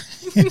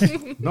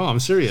 No, I'm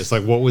serious.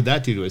 What would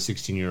that do to a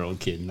 16-year-old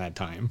kid in that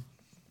time?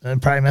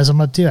 It'd probably mess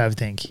him up too, I would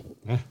think.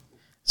 Yeah.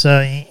 So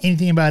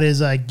anything about his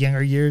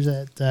younger years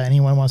that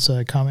anyone wants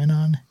to comment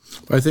on?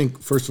 Well, I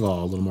think, first of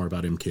all, a little more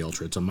about MK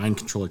Ultra. It's a mind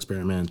control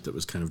experiment that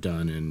was kind of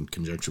done in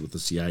conjunction with the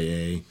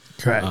CIA.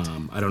 Correct.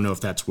 I don't know if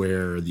that's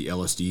where the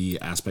LSD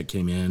aspect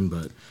came in,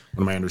 but one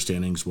of my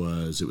understandings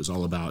was it was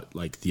all about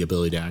the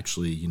ability to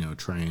actually,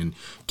 try and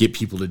get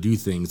people to do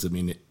things that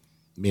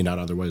may not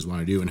otherwise want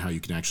to do, and how you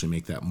can actually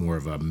make that more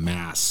of a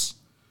mass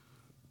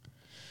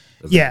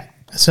event. Yeah.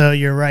 So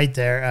you're right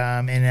there.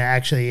 And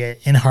actually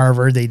in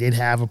Harvard, they did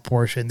have a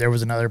portion. There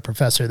was another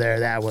professor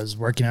there that was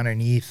working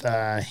underneath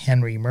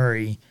Henry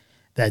Murray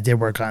that did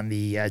work on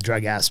the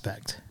drug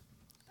aspect.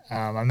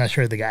 I'm not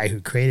sure the guy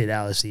who created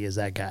LSD is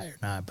that guy or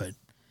not, but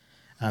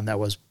that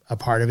was a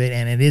part of it.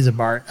 And it is a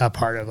part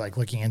of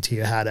looking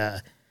into how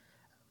to,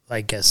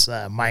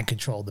 mind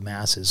control the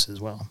masses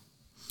as well.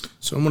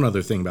 So one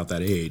other thing about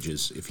that age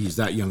is if he's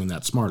that young and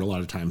that smart, a lot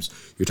of times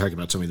you're talking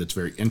about somebody that's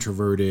very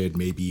introverted,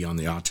 maybe on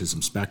the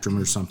autism spectrum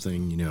or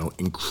something,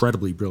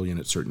 incredibly brilliant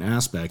at certain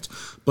aspects.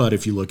 But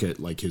if you look at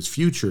his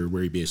future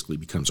where he basically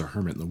becomes a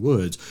hermit in the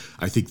woods,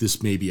 I think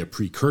this may be a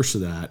precursor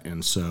to that.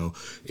 And so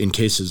in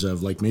cases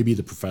of maybe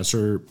the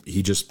professor,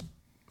 he just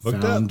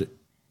found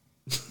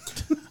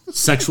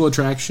sexual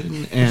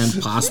attraction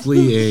and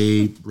possibly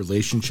a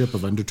relationship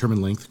of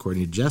undetermined length,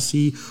 according to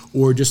Jesse,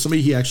 or just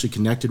somebody he actually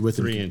connected with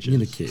and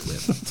communicate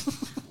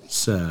with.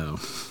 So,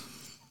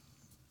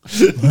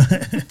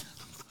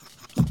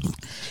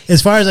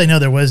 As far as I know,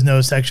 there was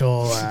no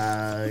sexual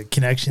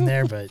connection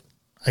there, but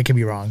I could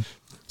be wrong.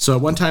 So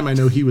at one time, I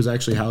know he was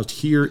actually housed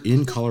here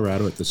in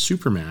Colorado at the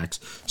Supermax.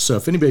 So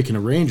if anybody can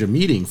arrange a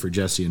meeting for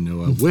Jesse and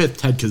Noah with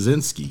Ted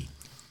Kaczynski.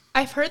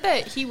 I've heard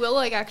that he will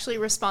actually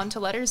respond to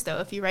letters though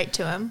if you write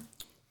to him.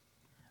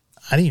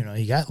 I didn't even know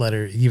he got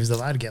letters. He was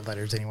allowed to get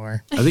letters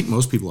anymore. I think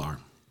most people are,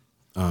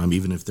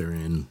 even if they're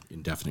in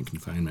indefinite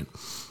confinement.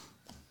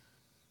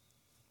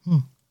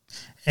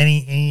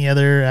 Any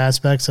other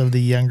aspects of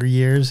the younger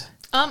years?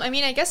 I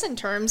mean, I guess in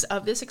terms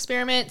of this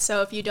experiment,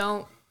 so if you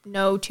don't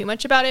know too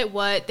much about it,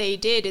 what they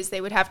did is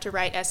they would have to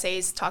write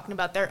essays talking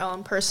about their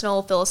own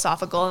personal,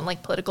 philosophical,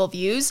 and political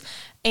views.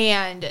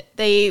 And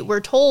they were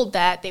told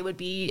that they would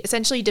be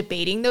essentially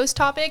debating those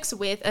topics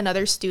with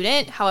another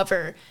student.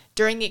 However,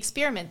 during the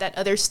experiment, that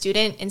other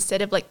student,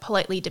 instead of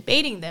politely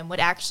debating them,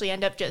 would actually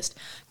end up just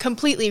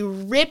completely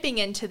ripping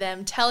into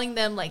them, telling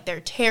them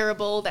they're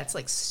terrible, that's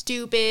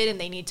stupid,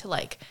 and they need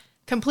to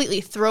completely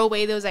throw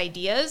away those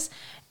ideas.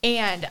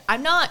 And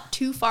I'm not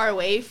too far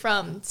away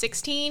from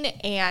 16,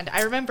 and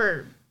I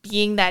remember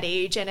being that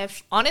age. And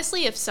if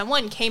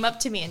someone came up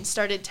to me and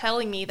started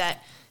telling me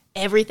that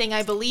everything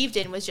I believed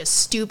in was just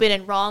stupid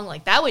and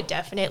wrong, that would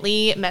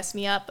definitely mess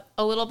me up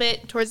a little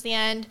bit towards the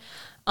end.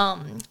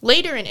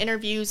 Later in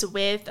interviews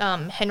with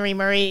Henry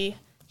Murray,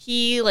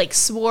 he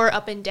swore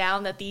up and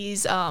down that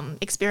these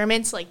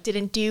experiments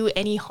didn't do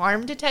any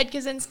harm to Ted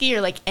Kaczynski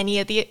or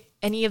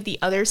any of the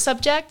other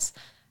subjects.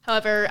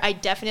 However, I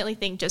definitely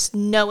think just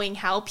knowing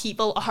how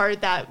people are,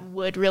 that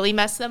would really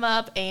mess them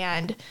up.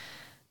 And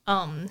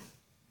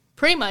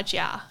pretty much,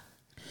 yeah.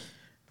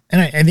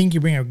 And I think you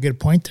bring up a good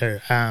point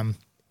there.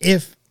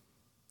 If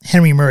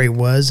Henry Murray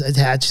was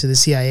attached to the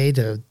CIA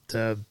to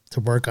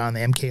work on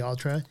the MK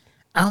Ultra,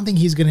 I don't think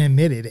he's going to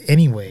admit it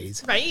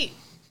anyways. Right.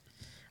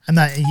 He's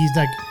not.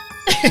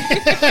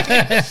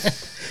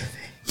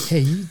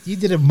 Hey, you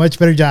did a much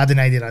better job than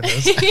I did on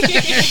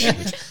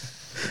this.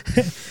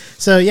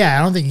 So yeah,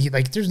 I don't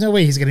think there's no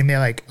way he's going to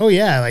admit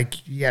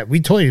we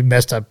totally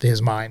messed up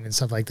his mind and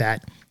stuff like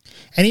that.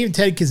 And even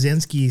Ted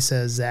Kaczynski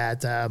says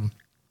that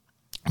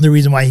the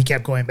reason why he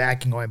kept going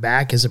back and going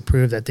back is to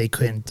prove that they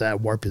couldn't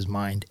warp his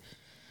mind.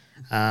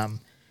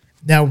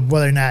 Now,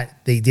 whether or not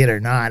they did or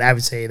not, I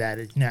would say that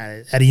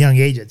at a young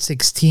age, at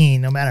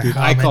 16, no matter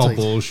how I call mentally,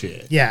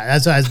 bullshit. Yeah,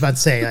 that's what I was about to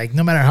say.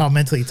 No matter how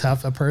mentally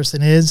tough a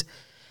person is,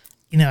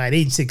 at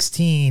age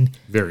 16,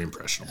 very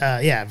impressionable.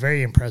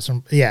 Very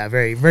impressive. Yeah,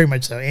 very, very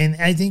much so. And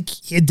I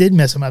think it did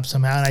mess him up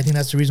somehow. And I think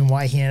that's the reason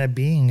why he ended up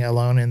being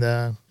alone in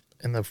the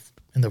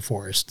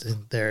forest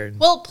there.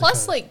 Well,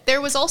 plus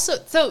there was also,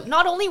 so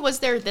not only was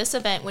there this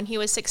event when he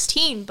was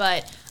 16,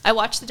 but I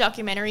watched the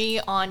documentary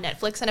on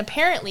Netflix, and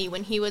apparently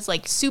when he was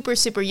super,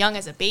 super young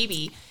as a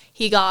baby,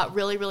 he got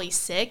really, really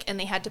sick, and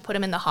they had to put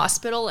him in the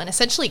hospital and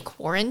essentially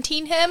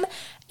quarantine him.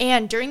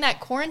 And during that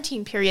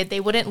quarantine period, they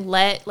wouldn't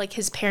let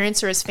his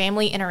parents or his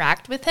family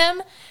interact with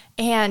him.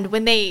 And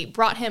when they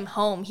brought him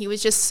home, he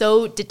was just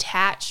so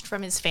detached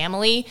from his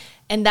family.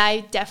 And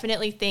I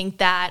definitely think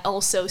that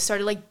also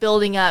started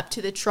building up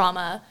to the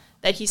trauma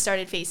that he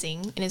started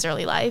facing in his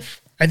early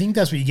life. I think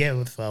that's what you get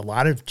with a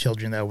lot of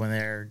children, though, when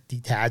they're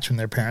detached from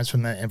their parents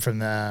from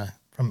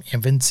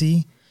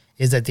infancy,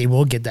 is that they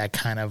will get that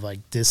kind of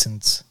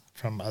distance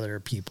from other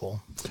people.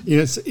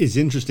 It's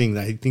interesting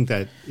that I think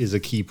that is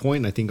a key point.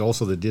 And I think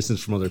also the distance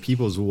from other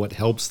people is what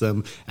helps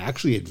them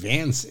actually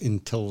advance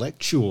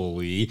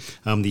intellectually.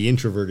 The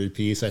introverted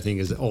piece, I think,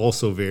 is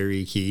also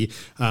very key.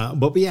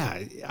 But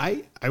yeah,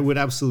 I would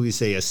absolutely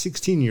say a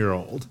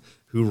 16-year-old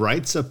who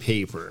writes a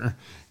paper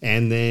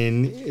and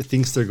then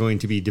thinks they're going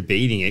to be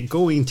debating it,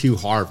 going to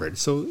Harvard.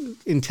 So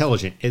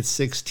intelligent at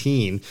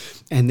 16.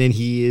 And then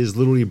he is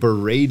literally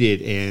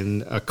berated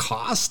and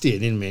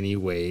accosted in many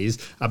ways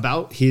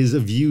about his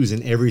views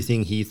and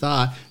everything he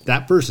thought.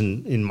 That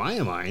person, in my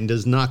mind,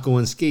 does not go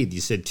unscathed.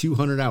 You said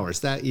 200 hours.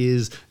 That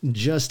is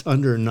just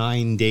under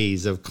 9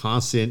 days of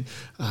constant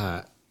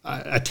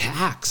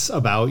attacks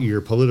about your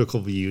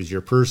political views,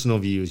 your personal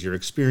views, your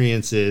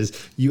experiences.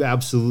 You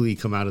absolutely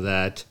come out of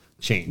that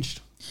changed.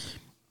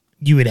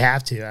 You would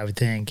have to, I would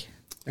think.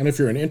 And if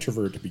you're an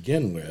introvert to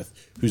begin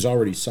with, who's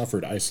already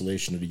suffered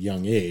isolation at a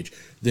young age,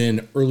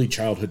 then early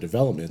childhood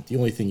development, the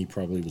only thing he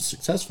probably was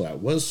successful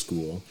at was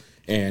school,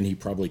 and he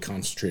probably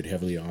concentrated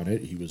heavily on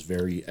it. He was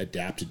very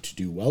adapted to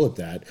do well at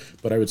that,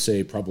 but I would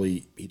say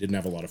probably he didn't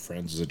have a lot of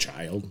friends as a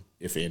child,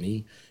 if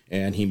any,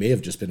 and he may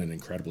have just been an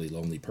incredibly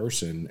lonely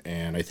person,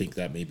 and I think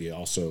that may be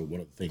also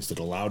one of the things that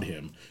allowed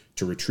him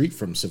to retreat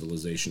from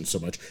civilization so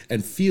much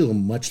and feel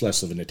much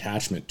less of an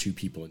attachment to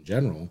people in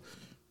general,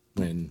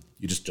 when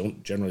you just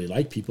don't generally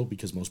like people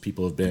because most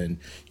people have been,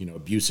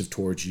 abusive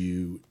towards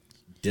you,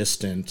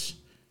 distant,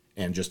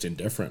 and just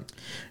indifferent.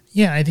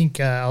 Yeah, I think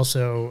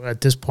also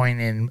at this point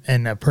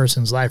in a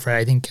person's life, right?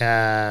 I think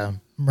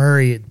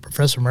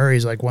Professor Murray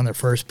is one of the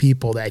first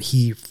people that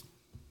he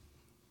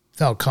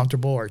felt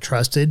comfortable or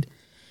trusted,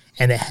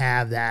 and to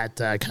have that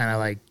kind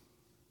of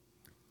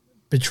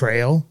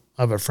betrayal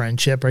of a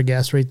friendship, I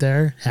guess, right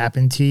there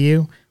happen to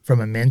you from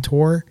a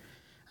mentor.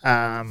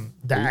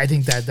 I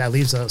think that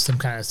leaves some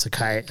kind of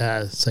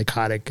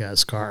psychotic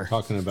scar.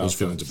 Talking about Those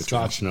feelings of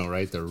betrayal. Scotch note,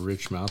 right? The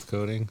rich mouth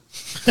coating.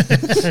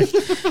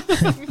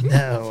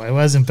 No, I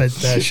wasn't, but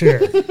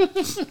sure.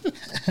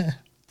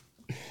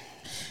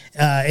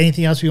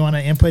 Anything else we want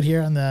to input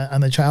here on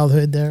the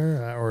childhood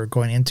there, or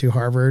going into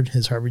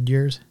his Harvard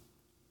years?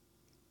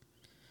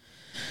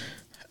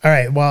 All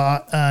right.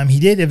 Well, he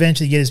did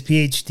eventually get his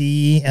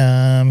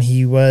PhD.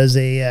 He was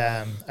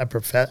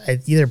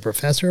either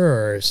professor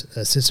or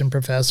assistant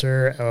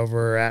professor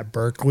over at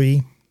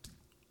Berkeley.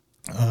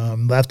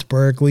 Left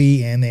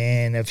Berkeley, and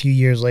then a few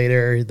years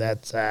later,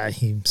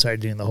 he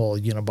started doing the whole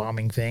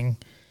Unabombing thing.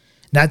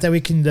 Not that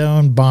we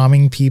condone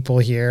bombing people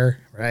here,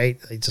 right?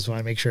 I just want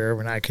to make sure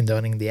we're not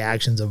condoning the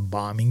actions of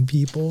bombing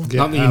people.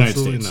 Not in the United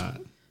States.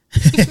 Not.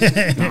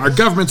 No, our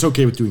government's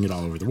okay with doing it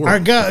all over the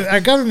world. Our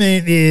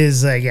government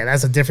is,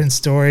 that's a different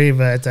story.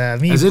 But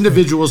as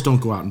individuals, don't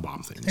go out and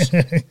bomb things.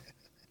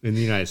 In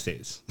the United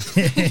States.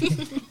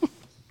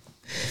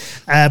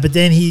 But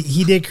then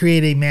he did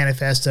create a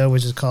manifesto,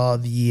 which is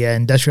called the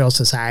Industrial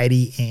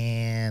Society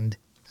and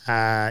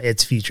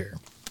Its Future.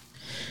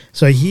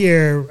 So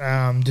here,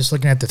 just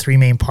looking at the three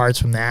main parts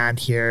from that,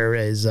 here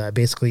is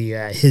basically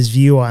his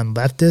view on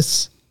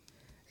leftists,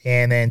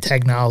 and then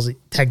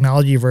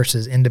technology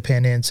versus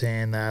independence,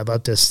 and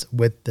leftists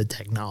with the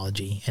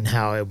technology and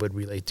how it would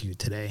relate to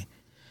today.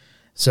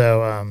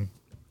 So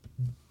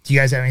do you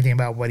guys have anything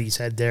about what he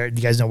said there?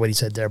 Do you guys know what he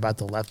said there about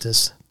the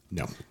leftists?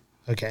 No.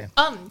 Okay.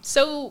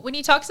 So when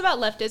he talks about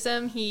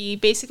leftism, he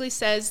basically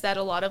says that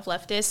a lot of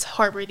leftists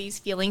harbor these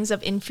feelings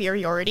of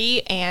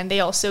inferiority, and they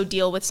also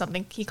deal with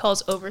something he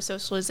calls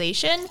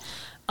over-socialization.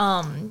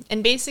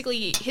 And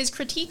basically his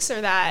critiques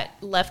are that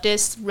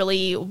leftists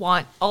really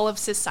want all of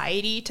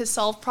society to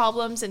solve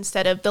problems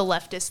instead of the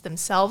leftists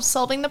themselves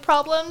solving the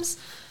problems.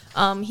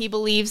 He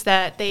believes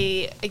that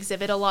they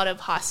exhibit a lot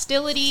of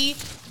hostility,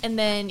 and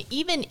then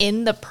even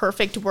in the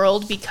perfect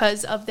world,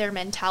 because of their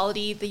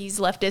mentality, these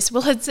leftists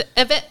will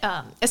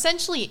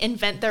essentially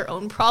invent their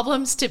own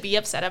problems to be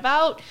upset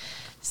about.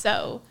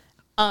 So,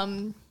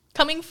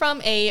 coming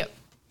from a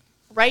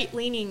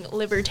right-leaning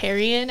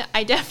libertarian,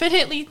 I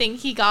definitely think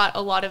he got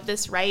a lot of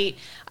this right.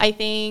 I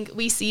think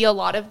we see a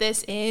lot of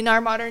this in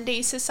our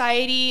modern-day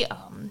society.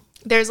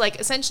 There's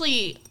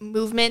essentially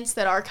movements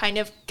that are kind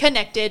of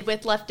connected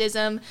with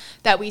leftism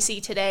that we see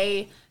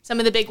today. Some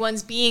of the big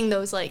ones being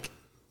those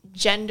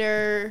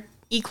gender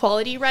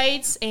equality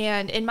rights.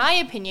 And in my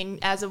opinion,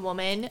 as a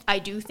woman, I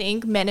do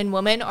think men and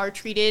women are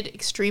treated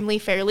extremely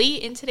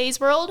fairly in today's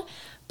world.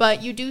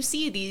 But you do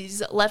see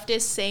these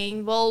leftists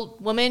saying, well,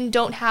 women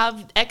don't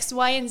have X,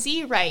 Y, and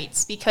Z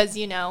rights because,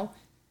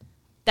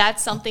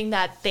 that's something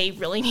that they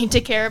really need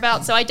to care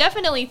about. So I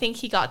definitely think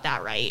he got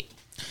that right.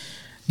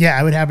 Yeah,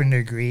 I would happen to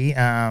agree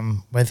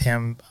with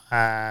him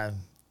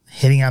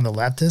hitting on the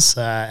leftists.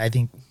 I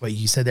think what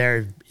you said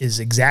there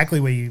is exactly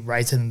what he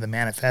writes in the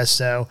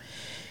manifesto.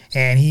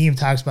 And he even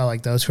talks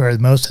about those who are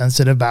most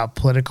sensitive about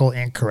political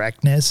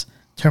incorrectness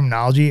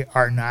terminology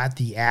are not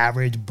the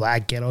average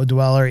black ghetto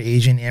dweller,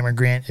 Asian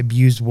immigrant,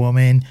 abused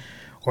woman,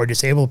 or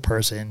disabled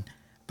person,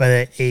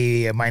 but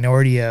a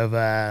minority of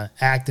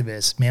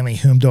activists, mainly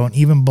whom don't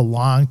even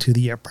belong to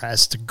the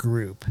oppressed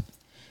group.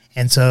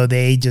 And so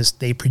they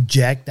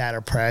project that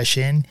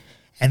oppression,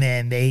 and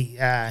then they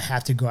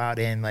have to go out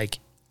and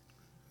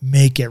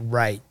make it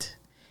right.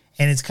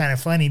 And it's kind of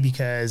funny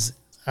because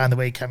on the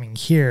way coming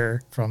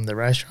here from the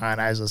restaurant,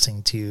 I was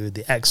listening to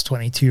the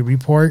X-22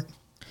 report,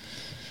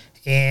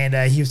 and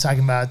he was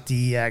talking about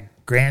the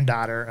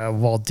granddaughter of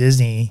Walt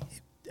Disney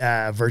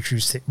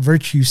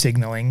virtue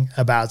signaling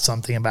about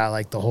something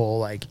about the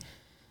whole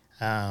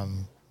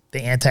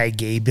the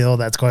anti-gay bill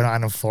that's going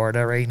on in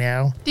Florida right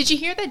now. Did you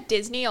hear that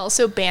Disney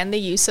also banned the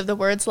use of the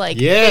words Yes.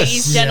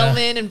 ladies,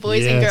 gentlemen, and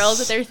boys and Yes.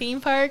 girls at their theme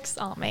parks?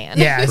 Oh, man.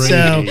 Yeah,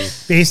 so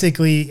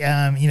basically,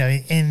 and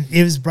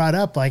it was brought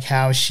up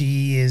how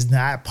she is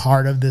not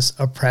part of this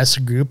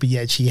oppressed group, but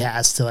yet she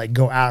has to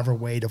go out of her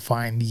way to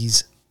find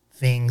these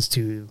things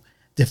to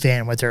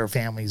defend with her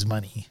family's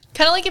money.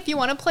 Kind of if you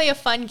want to play a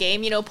fun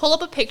game, pull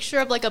up a picture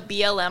of a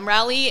BLM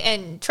rally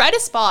and try to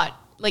spot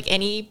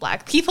any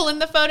black people in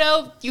the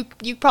photo.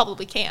 You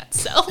probably can't.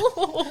 So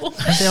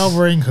Aren't they all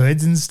wearing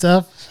hoods and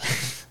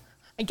stuff?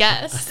 I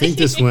guess. I think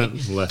this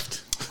went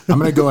left. I'm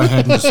going to go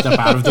ahead and just step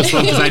out of this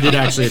one because I did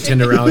actually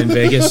attend a rally in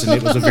Vegas, and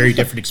it was a very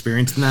different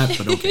experience than that,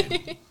 but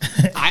okay.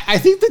 I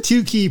think the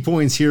two key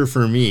points here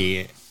for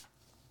me,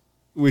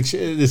 which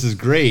this is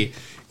great,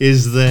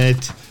 is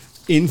that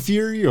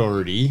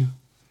inferiority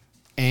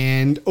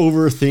and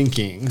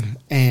overthinking.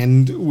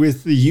 And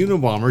with the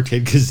Unabomber,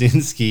 Ted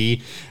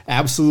Kaczynski,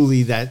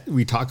 absolutely that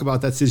we talk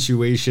about that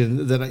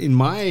situation that in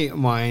my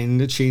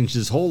mind changed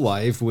his whole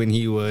life when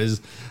he was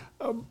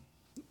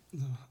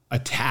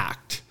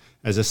attacked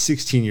as a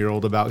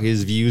 16-year-old about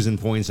his views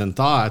and points and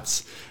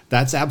thoughts.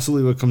 That's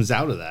absolutely what comes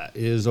out of that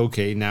is,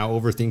 okay, now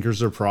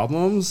overthinkers are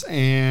problems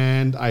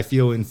and I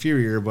feel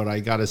inferior, but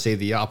I got to say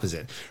the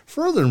opposite.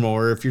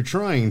 Furthermore, if you're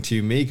trying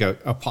to make a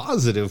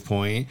positive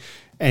point,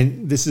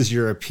 and this is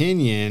your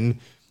opinion,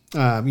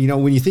 When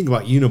you think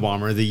about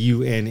Unabomber, the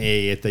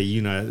UNA at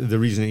the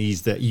reason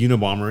he's the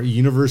Unabomber,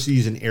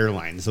 universities and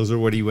airlines, those are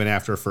what he went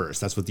after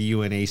first. That's what the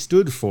UNA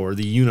stood for,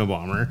 the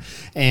Unabomber.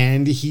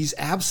 And he's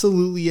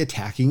absolutely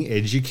attacking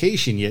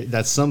education. Yet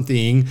that's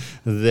something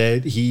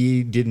that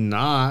he did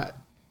not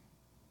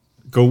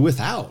go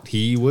without.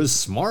 He was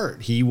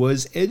smart. He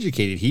was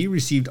educated. He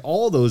received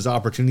all those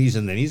opportunities,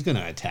 and then he's going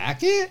to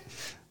attack it?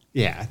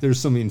 Yeah, there's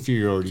some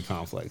inferiority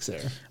complex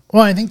there.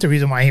 Well, I think the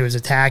reason why he was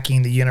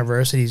attacking the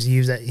universities,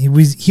 he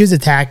was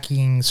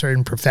attacking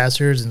certain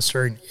professors in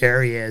certain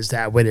areas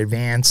that would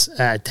advance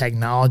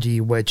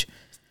technology, which,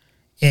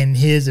 in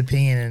his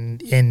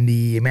opinion, in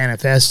the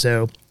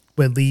manifesto,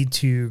 would lead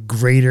to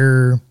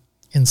greater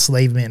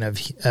enslavement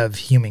of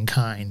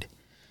humankind.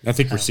 I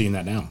think we're seeing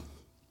that now.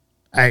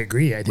 I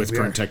agree. I think with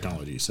current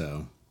technology.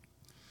 So,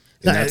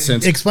 in that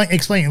sense,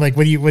 explain. Like,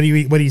 what are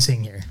you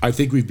saying here? I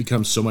think we've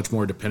become so much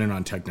more dependent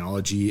on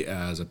technology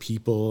as a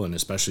people, and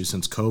especially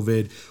since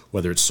COVID.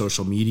 Whether it's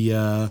social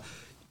media,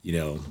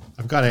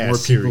 I've got to more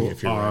ask Siri people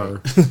if you're are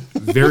right.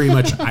 very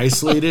much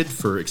isolated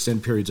for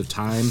extended periods of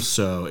time.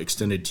 So,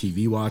 extended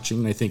TV watching.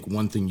 And I think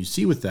one thing you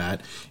see with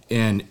that,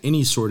 and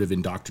any sort of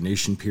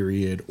indoctrination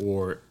period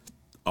or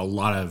a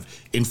lot of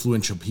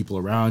influential people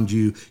around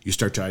you, you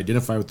start to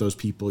identify with those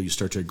people, you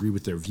start to agree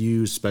with their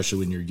views, especially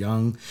when you're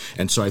young.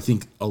 And so I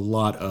think a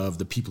lot of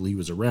the people he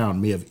was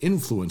around may have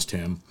influenced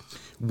him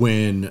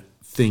when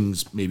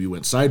things maybe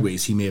went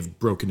sideways. He may have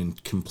broken in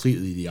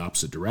completely the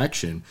opposite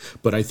direction,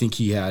 but I think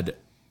he had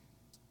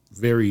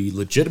very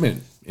legitimate,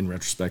 in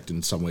retrospect,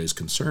 in some ways,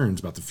 concerns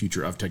about the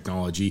future of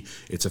technology,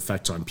 its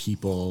effects on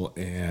people,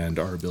 and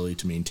our ability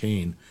to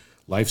maintain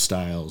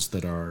lifestyles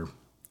that are,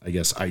 I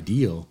guess,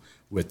 ideal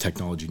with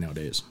technology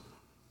nowadays.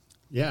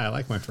 Yeah, I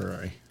like my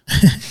Ferrari.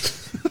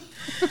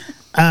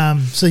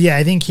 So yeah,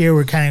 I think here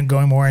we're kind of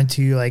going more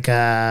into like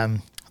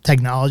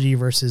technology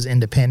versus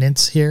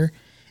independence here,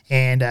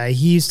 and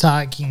he's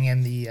talking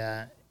in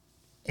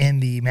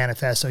the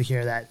manifesto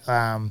here that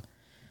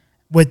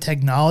with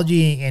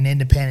technology and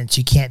independence,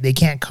 they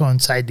can't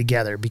coincide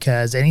together,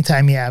 because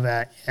anytime you have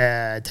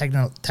a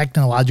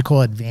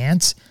technological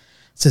advance,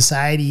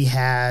 society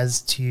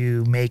has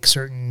to make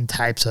certain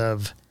types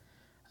of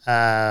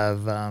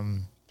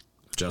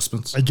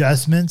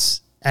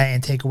adjustments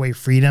and take away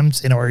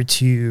freedoms in order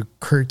to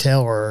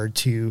curtail or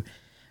to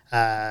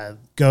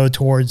go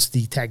towards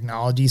the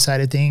technology side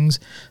of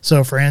things.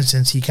 So, for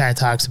instance, he kind of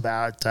talks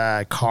about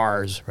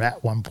cars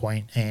at one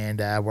point, and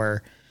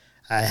where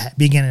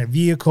being in a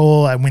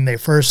vehicle, when they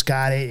first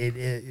got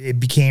it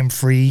became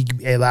free.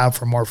 It allowed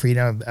for more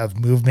freedom of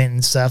movement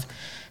and stuff.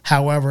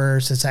 However,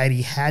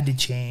 society had to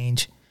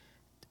change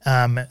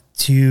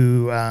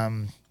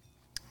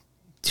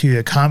to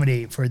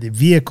accommodate for the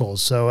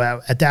vehicles. So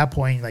at that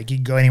point, like, you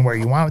could go anywhere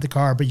you want with the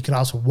car, but you could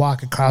also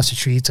walk across the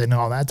streets and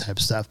all that type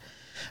of stuff.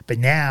 But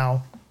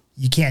now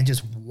you can't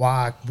just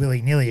walk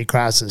willy-nilly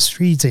across the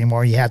streets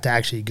anymore. You have to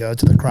actually go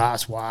to the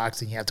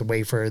crosswalks, and you have to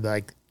wait for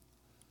like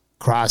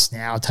cross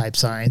now type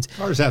signs.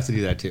 Cars have to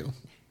do that too.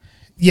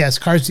 Yes,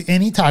 cars,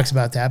 and he talks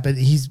about that, but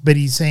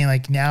he's saying,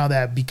 like, now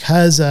that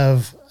because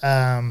of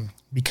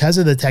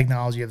the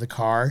technology of the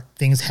car,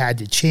 things had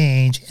to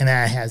change, and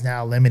that has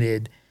now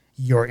limited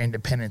your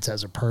independence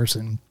as a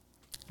person.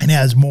 And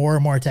as more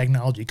and more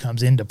technology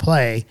comes into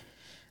play,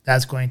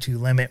 that's going to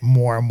limit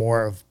more and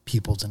more of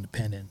people's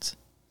independence.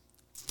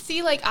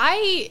 See, like,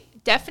 I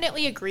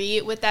definitely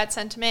agree with that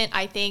sentiment.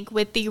 I think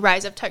with the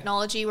rise of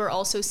technology, we're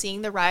also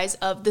seeing the rise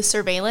of the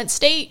surveillance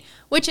state,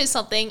 which is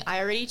something I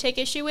already take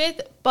issue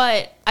with.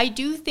 But I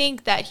do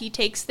think that he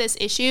takes this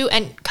issue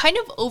and kind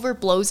of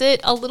overblows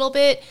it a little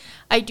bit.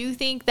 I do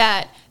think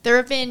that there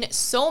have been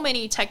so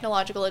many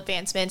technological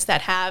advancements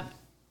that have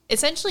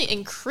essentially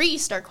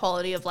increased our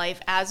quality of life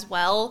as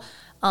well.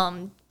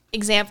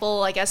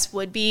 Example, I guess,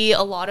 would be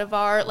a lot of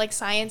our like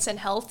science and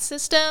health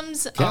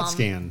systems. CAT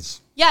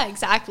scans. Yeah,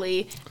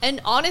 exactly. And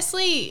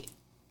honestly,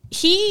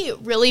 he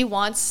really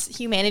wants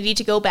humanity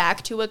to go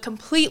back to a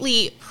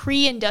completely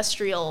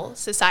pre-industrial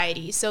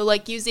society. So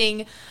like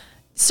using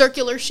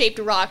circular shaped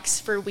rocks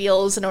for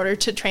wheels in order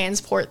to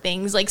transport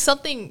things, like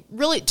something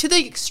really to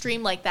the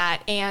extreme like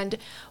that. And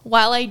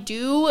while I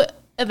do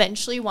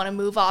eventually want to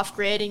move off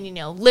grid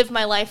and, live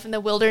my life in the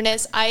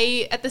wilderness,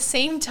 I at the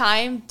same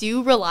time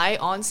do rely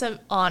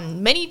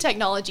on many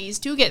technologies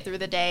to get through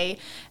the day.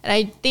 And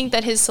I think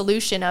that his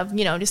solution of,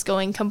 just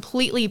going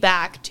completely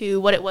back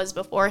to what it was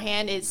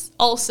beforehand is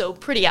also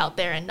pretty out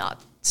there and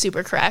not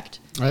super correct.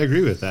 I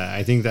agree with that.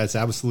 I think that's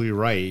absolutely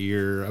right.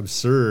 You're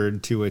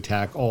absurd to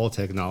attack all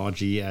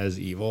technology as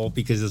evil,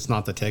 because it's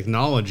not the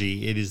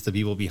technology, it is the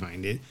people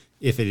behind it,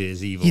 if it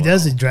is evil. He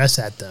does address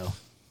that, though.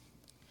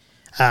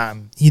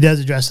 He does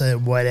address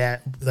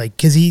that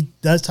because he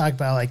does talk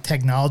about like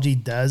technology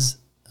does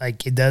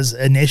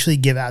initially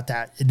give out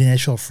that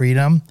initial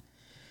freedom,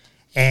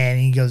 and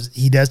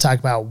he does talk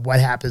about what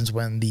happens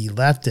when the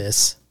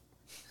leftists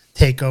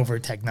take over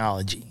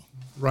technology.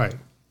 Right.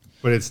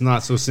 But it's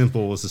not so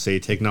simple as to say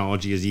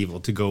technology is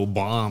evil, to go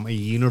bomb a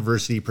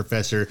university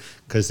professor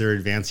because they're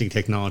advancing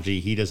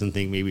technology he doesn't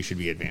think maybe should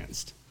be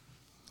advanced.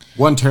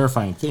 One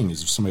terrifying thing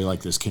is if somebody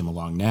like this came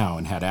along now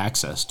and had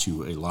access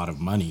to a lot of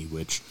money,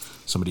 which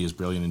somebody as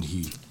brilliant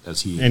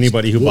as he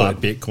Anybody who would, bought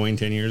Bitcoin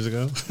 10 years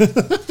ago.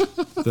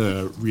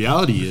 the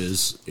reality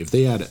is if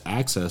they had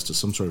access to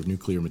some sort of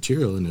nuclear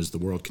material, and as the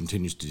world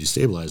continues to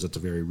destabilize, that's a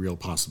very real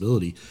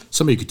possibility.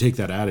 Somebody could take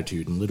that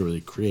attitude and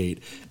literally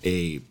create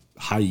a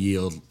high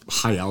yield,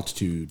 high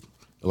altitude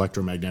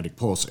electromagnetic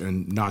pulse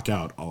and knock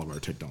out all of our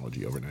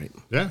technology overnight.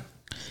 Yeah.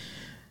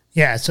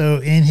 Yeah. So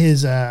in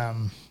his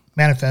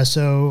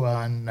manifesto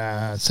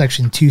on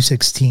section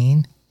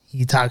 216,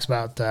 he talks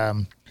about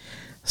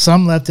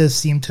some leftists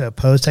seem to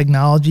oppose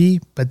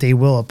technology, but they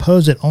will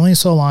oppose it only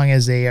so long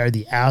as they are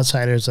the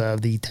outsiders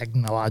of the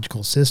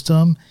technological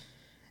system,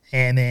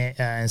 and it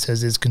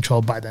says it's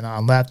controlled by the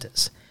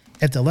non-leftists.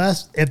 If the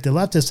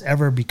leftists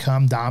ever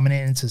become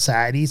dominant in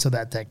society so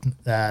that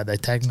the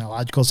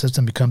technological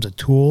system becomes a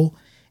tool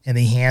in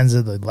the hands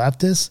of the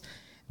leftists,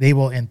 they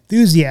will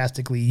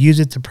enthusiastically use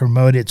it to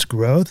promote its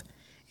growth.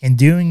 In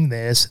doing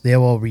this, they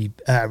will be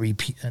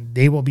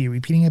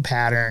repeating a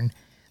pattern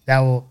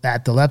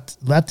that the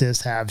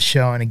leftists have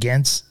shown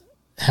again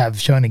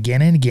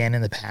and again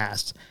in the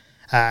past.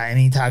 And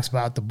he talks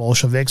about the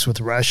Bolsheviks with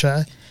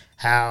Russia,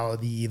 how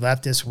the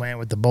leftists went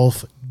with the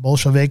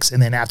Bolsheviks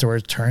and then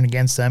afterwards turned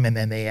against them, and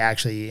then they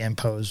actually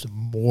imposed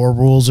more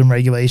rules and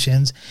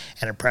regulations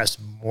and oppressed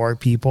more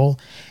people.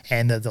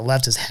 And the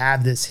leftists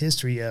have this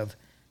history of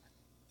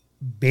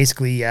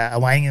basically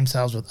aligning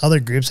themselves with other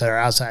groups that are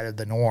outside of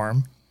the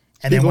norm.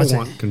 And People then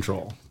want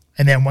control.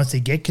 And then once they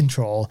get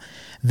control,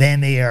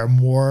 then they are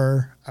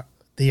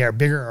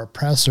bigger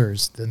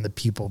oppressors than the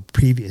people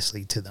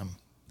previously to them.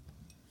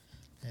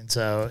 And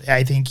so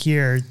I think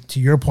here, to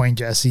your point,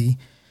 Jesse,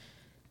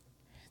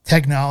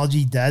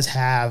 technology does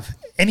have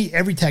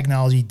every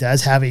technology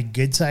does have a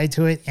good side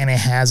to it, and it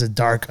has a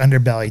dark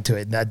underbelly to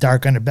it. And that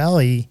dark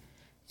underbelly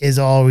is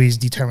always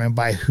determined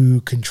by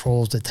who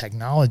controls the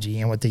technology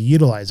and what they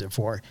utilize it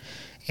for.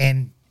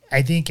 And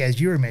I think, as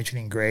you were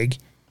mentioning, Greg,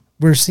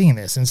 we're seeing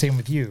this, and same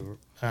with you,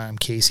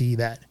 Casey,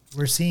 that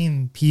we're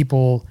seeing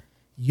people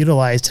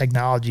utilize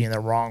technology in the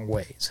wrong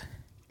ways.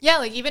 Yeah,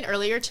 like even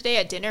earlier today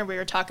at dinner, we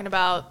were talking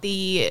about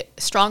the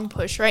strong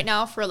push right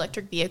now for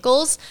electric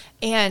vehicles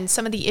and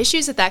some of the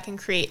issues that can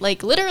create.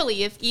 Like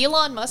literally, if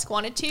Elon Musk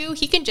wanted to,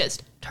 he can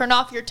just turn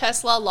off your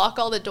Tesla, lock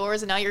all the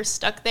doors, and now you're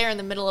stuck there in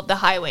the middle of the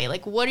highway.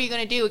 Like, what are you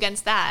going to do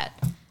against that?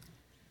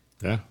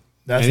 Yeah.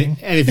 Nothing.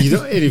 And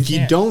if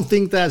you don't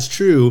think that's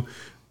true,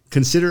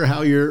 consider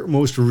how your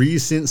most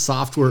recent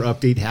software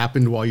update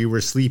happened while you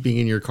were sleeping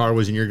and your car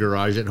was in your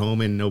garage at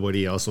home and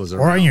nobody else was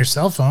around. Or on your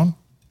cell phone.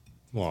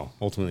 Well,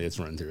 ultimately it's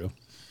run through.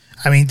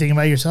 I mean, think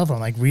about your cell phone.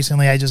 Like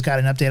recently I just got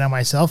an update on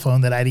my cell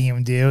phone that I didn't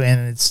even do,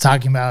 and it's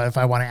talking about if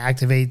I want to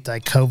activate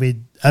like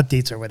COVID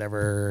updates or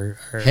whatever.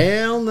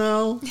 Hell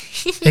no.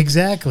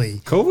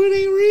 Exactly. COVID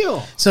ain't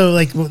real. So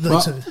like,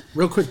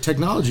 real quick,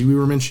 technology we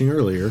were mentioning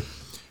earlier,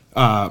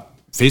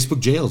 Facebook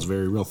jail is a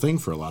very real thing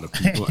for a lot of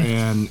people.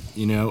 And,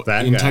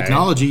 in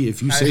technology,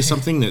 if you say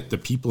something that the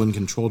people in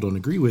control don't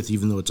agree with,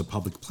 even though it's a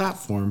public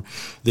platform,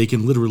 they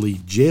can literally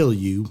jail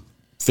you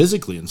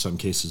physically in some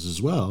cases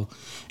as well.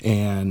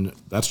 And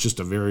that's just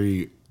a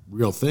very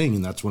real thing.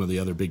 And that's one of the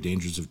other big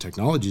dangers of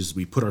technology is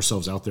we put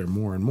ourselves out there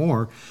more and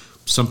more.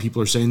 Some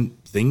people are saying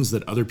things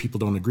that other people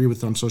don't agree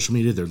with on social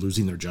media. They're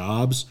losing their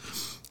jobs.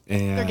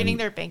 And they're getting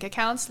their bank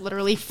accounts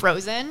literally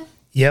frozen.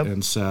 Yep.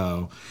 And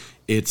so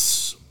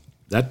it's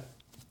that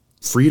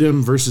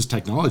freedom versus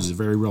technology is a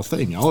very real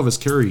thing. All of us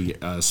carry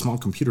a small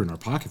computer in our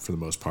pocket for the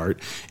most part,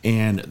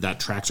 and that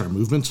tracks our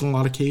movements in a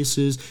lot of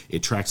cases.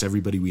 It tracks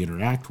everybody we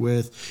interact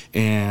with.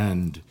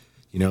 And,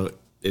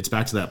 it's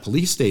back to that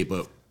police state,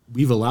 but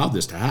we've allowed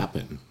this to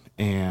happen.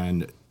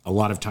 And a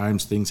lot of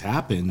times things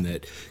happen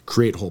that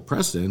create whole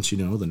precedents, the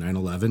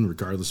 9/11,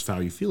 regardless of how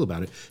you feel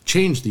about it,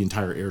 changed the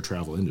entire air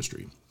travel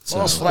industry.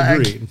 False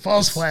flag. Agreed.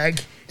 False flag.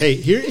 Hey,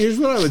 here's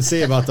what I would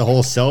say about the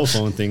whole cell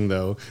phone thing,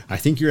 though. I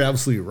think you're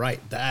absolutely right.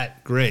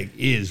 That, Greg,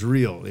 is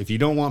real. If you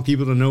don't want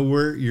people to know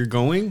where you're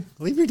going,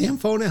 leave your damn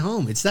phone at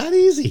home. It's that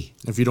easy.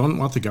 If you don't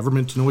want the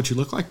government to know what you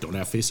look like, don't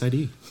have Face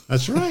ID.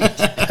 That's right.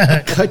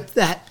 Cut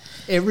that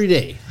every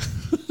day.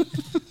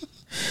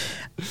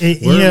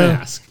 Wear a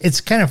mask.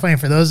 It's kind of funny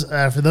for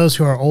those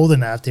who are old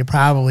enough. They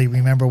probably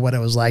remember what it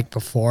was like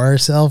before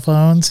cell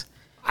phones.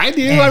 I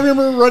do. I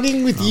remember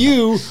running with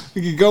you,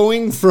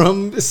 going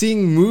from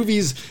seeing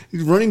movies,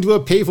 running to a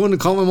payphone to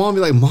call my mom and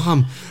be like,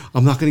 Mom,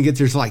 I'm not going to get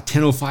there till like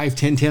 10:05,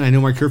 10:10. I know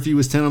my curfew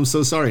was 10. I'm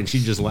so sorry. And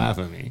she'd just laugh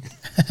at me.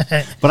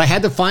 But I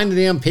had to find the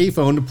damn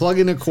payphone to plug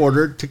in a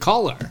quarter to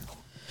call her.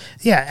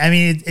 Yeah. I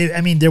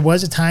mean, there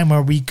was a time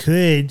where we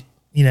could,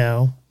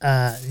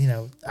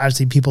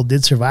 obviously people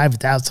did survive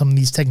without some of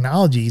these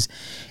technologies,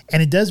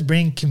 and it does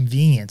bring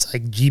convenience,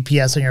 like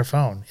GPS on your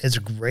phone. It's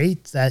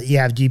great that you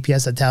have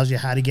GPS that tells you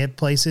how to get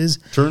places.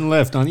 Turn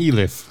left on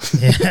ELIF.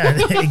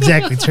 Yeah,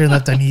 exactly. Turn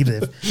left on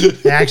ELIF.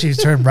 It actually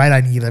turned right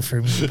on ELIF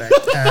for me,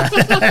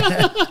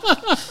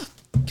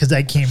 because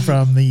I came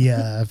from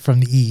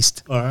the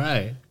east. All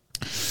right.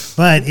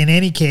 But in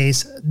any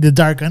case, the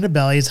dark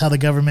underbelly is how the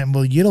government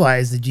will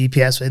utilize the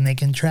GPS, and they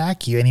can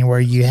track you anywhere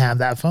you have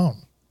that phone.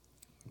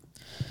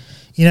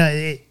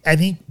 I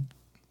think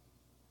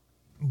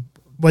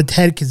what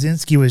Ted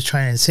Kaczynski was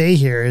trying to say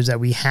here is that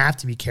we have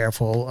to be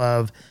careful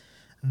of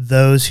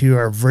those who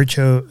are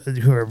virtuous.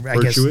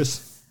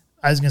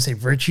 I was going to say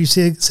virtue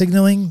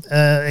signaling.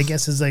 I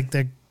guess is like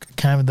the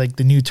kind of like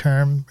the new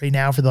term right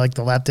now for the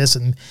leftists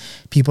and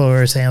people who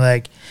are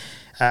saying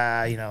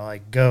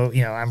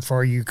I'm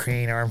for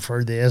Ukraine, or I'm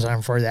for this, or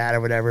I'm for that,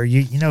 or whatever.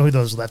 You know who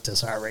those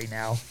leftists are right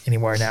now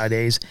anymore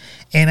nowadays.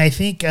 And I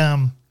think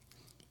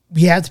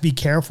we have to be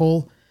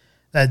careful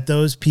that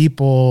those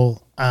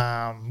people,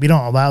 we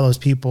don't allow those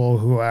people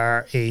who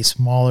are a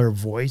smaller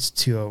voice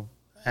to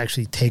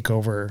actually take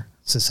over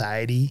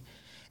society,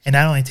 and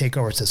not only take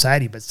over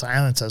society, but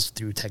silence us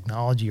through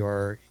technology,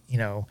 or,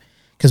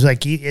 because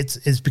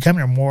it's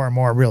becoming a more and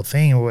more real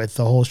thing with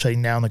the whole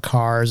shutting down the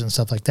cars and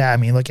stuff like that. I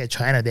mean, look at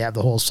China; they have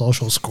the whole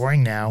social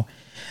scoring now.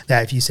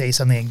 That if you say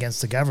something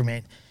against the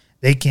government,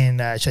 they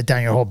can shut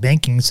down your whole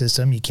banking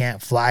system. You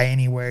can't fly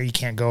anywhere. You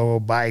can't go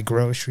buy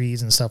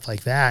groceries and stuff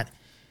like that.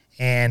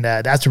 And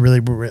that's a really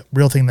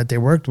real thing that they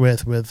worked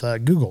with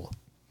Google.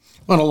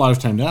 Well, a lot of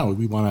time now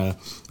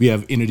we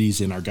have entities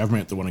in our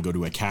government that want to go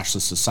to a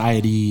cashless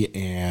society,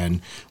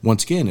 and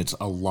once again, it's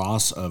a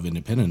loss of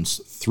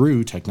independence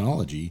through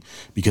technology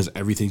because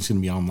everything's going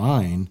to be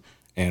online,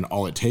 and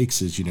all it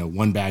takes is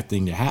one bad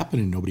thing to happen,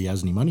 and nobody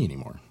has any money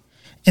anymore.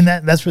 And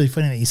that's really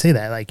funny that you say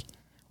that. Like,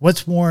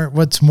 what's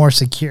more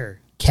secure,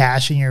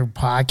 cash in your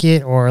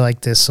pocket, or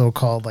like this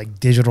so-called like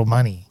digital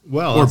money?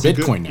 Well, or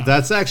Bitcoin now.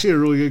 That's actually a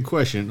really good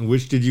question.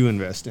 Which did you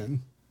invest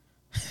in?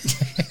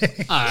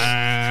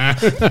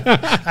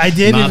 I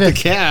did not the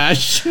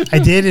cash. I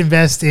did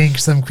invest in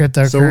some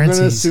cryptocurrencies. So we're going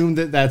to assume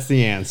that that's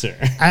the answer.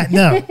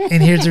 No,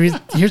 and here's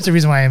the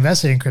reason why I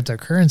invested in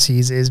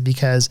cryptocurrencies is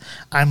because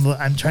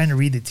I'm trying to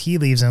read the tea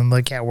leaves and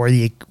look at where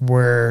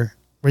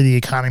the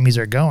economies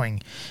are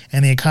going,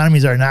 and the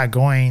economies are not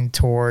going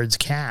towards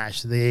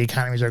cash. The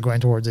economies are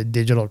going towards a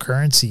digital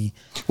currency.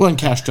 Well, and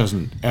cash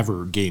doesn't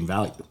ever gain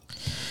value.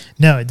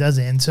 No, it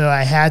doesn't. And so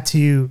I had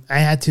to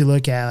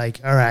look at like,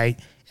 all right,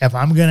 if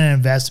I'm going to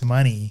invest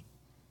money,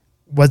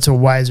 what's a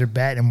wiser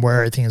bet and where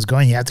everything is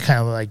going? You have to kind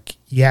of like,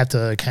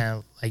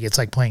 it's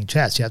like playing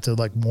chess. You have to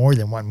look more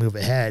than one move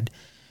ahead.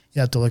 You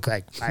have to look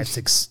like 5,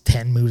 6,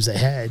 10 moves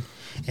ahead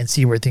and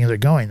see where things are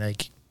going.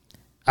 Like,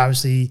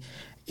 obviously,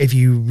 if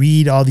you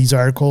read all these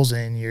articles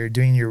and you're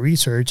doing your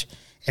research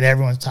and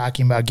everyone's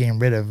talking about getting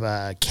rid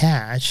of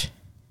cash,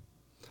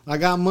 I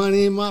got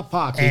money in my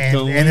pocket. And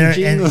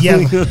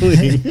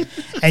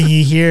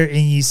you hear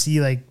and you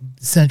see like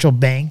central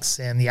banks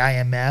and the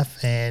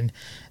IMF and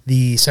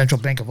the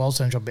central bank of all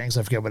central banks,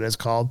 I forget what it's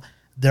called.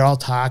 They're all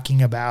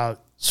talking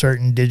about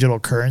certain digital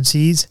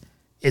currencies.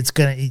 It's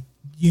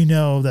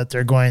that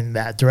they're going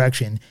that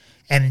direction.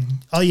 And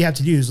all you have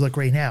to do is look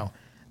right now.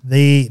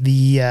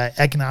 The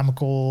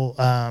economical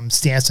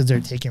stance that they're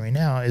taking right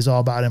now is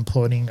all about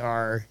imploding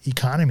our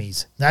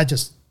economies, not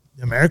just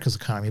America's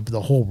economy, but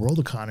the whole world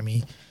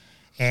economy.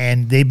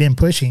 And they've been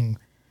pushing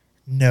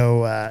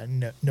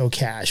no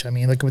cash. I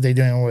mean, look at what they're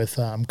doing with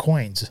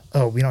coins.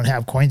 Oh, we don't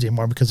have coins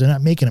anymore because they're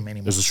not making them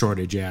anymore. There's a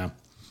shortage, yeah.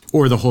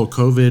 Or the whole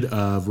COVID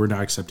of we're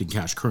not accepting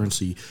cash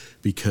currency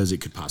because it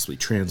could possibly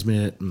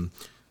transmit. And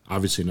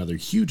obviously another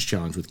huge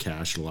challenge with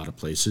cash in a lot of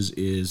places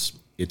is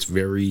it's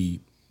very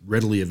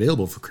readily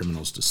available for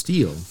criminals to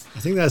steal. I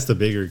think that's the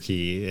bigger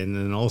key. And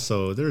then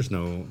also there's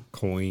no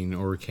coin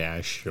or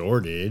cash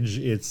shortage.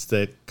 It's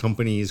that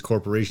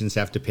corporations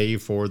have to pay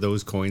for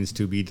those coins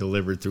to be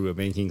delivered through a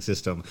banking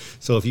system.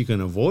 So if you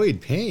can avoid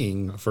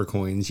paying for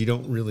coins you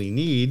don't really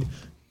need,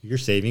 you're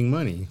saving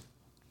money.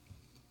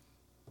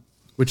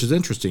 Which is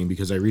interesting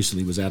because I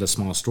recently was at a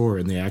small store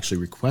and they actually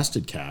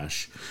requested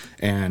cash,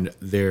 and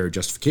their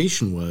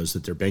justification was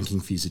that their banking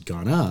fees had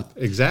gone up.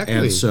 Exactly.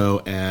 And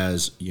so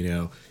as,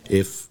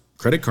 if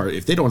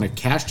they don't have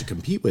cash to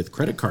compete with,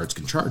 credit cards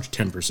can charge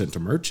 10% to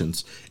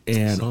merchants.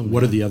 And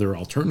what are the other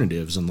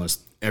alternatives unless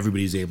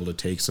everybody's able to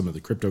take some of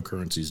the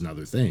cryptocurrencies and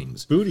other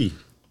things? Booty.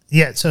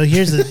 Yeah, so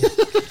here's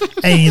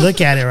and you look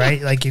at it, right?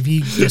 Like if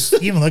you just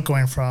even look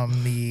going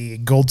from the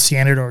gold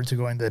standard or to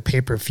going to the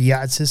paper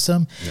fiat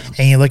system,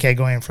 and you look at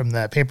going from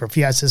the paper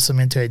fiat system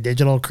into a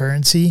digital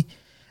currency,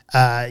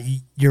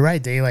 you're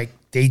right.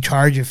 They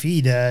charge a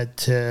fee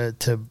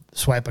to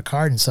swipe a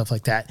card and stuff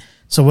like that.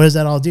 So what does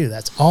that all do?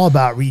 That's all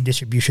about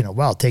redistribution of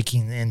wealth,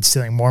 taking and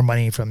stealing more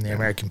money from the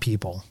American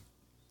people.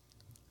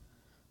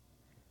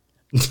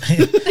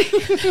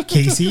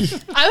 Casey?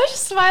 I was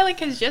just smiling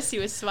because Jesse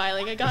was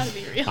smiling. I gotta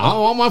be real. I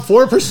want my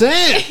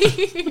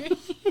 4%.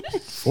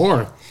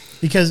 4.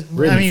 Because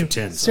I mean,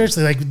 10,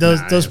 seriously, like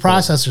those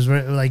processors,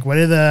 like what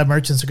are the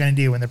merchants are going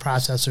to do when the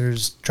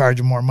processors charge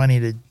them more money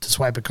to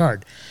swipe a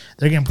card?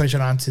 they're going to push it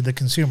on to the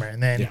consumer.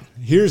 And then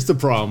Here's the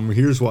problem.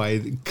 Here's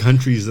why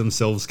countries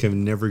themselves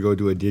can never go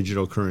to a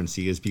digital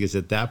currency is because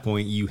at that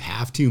point you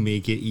have to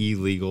make it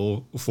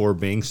illegal for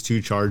banks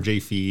to charge a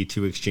fee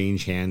to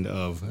exchange hand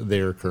of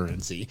their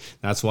currency.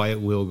 That's why it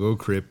will go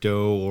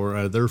crypto or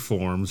other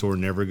forms or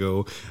never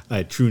go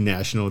a true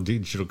national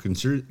digital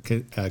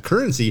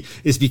currency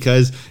is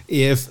because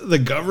if the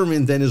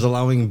government then is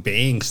allowing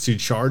banks to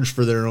charge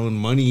for their own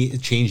money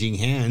changing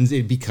hands,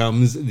 it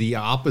becomes the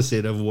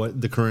opposite of what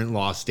the current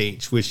law states,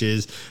 which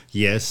is,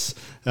 yes,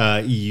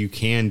 you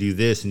can do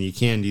this and you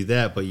can do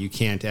that, but you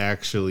can't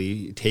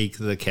actually take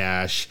the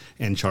cash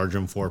and charge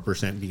them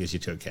 4% because you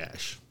took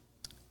cash.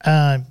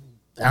 I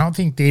don't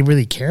think they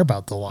really care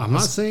about the laws. I'm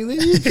not saying they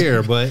do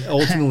care, but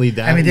ultimately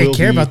that I mean, they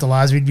care about the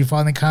laws. We'd be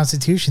following the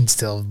Constitution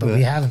still, but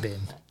we haven't been.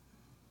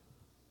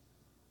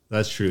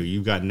 That's true.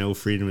 You've got no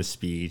freedom of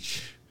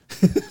speech.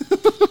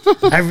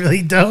 I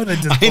really don't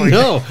at this point. I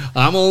know.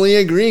 I'm only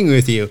agreeing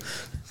with you.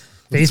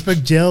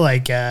 Facebook Jill,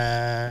 like,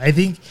 I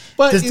think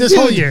But this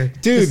whole year.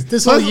 Dude,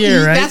 this whole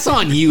year, right? That's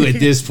on you at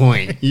this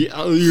point. You're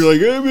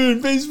like, I'm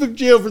in Facebook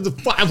jail for the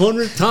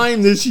 500th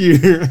time this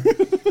year.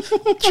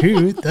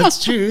 Truth.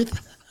 That's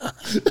truth.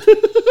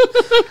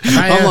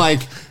 I'm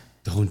like,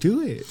 don't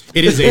do it.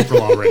 It is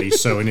April already,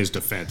 so in his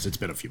defense, it's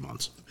been a few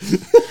months.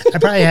 I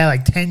probably had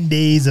like 10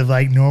 days of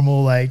like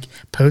normal like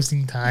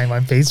posting time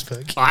on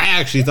Facebook. I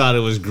actually thought it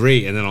was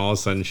great, and then all of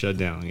a sudden shut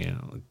down. Yeah,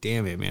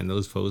 damn it, man,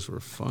 those posts were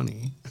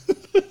funny.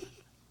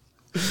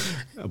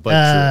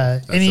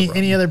 But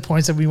any other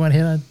points that we want to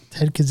hit on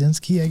Ted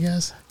Kaczynski, I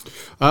guess?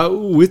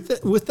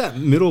 With that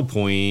middle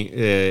point,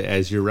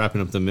 as you're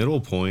wrapping up the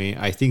middle point,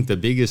 I think the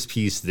biggest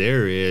piece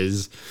there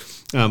is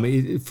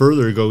it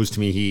further goes to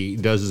me. He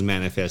does his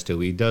manifesto.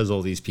 He does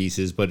all these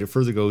pieces, but it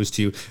further goes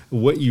to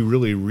what you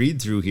really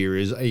read through here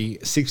is a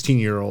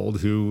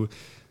 16-year-old who,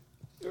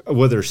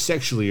 whether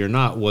sexually or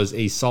not, was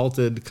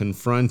assaulted,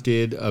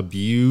 confronted,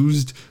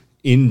 abused,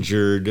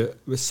 injured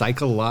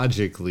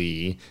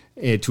psychologically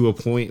to a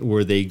point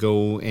where they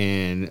go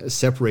and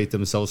separate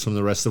themselves from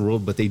the rest of the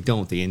world, but they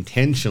don't. They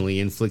intentionally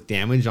inflict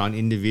damage on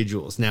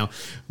individuals. Now,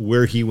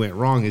 where he went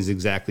wrong is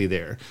exactly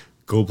there.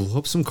 Go blow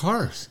up some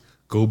cars.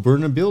 Go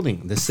burn a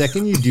building. The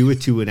second you do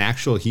it to an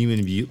actual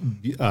human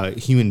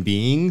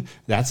being,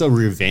 that's a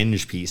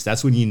revenge piece.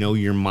 That's when you know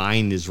your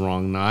mind is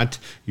wrong, not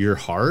your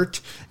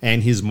heart.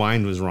 And his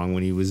mind was wrong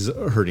when he was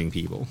hurting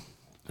people.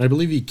 I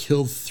believe he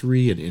killed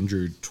 3 and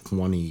injured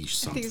 20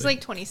 something. I think it was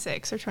like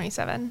 26 or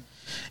 27.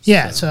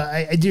 Yeah, so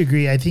I do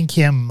agree. I think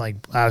him, like,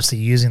 obviously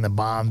using the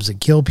bombs to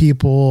kill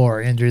people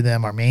or injure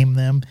them or maim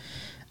them,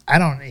 I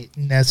don't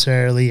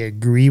necessarily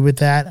agree with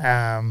that.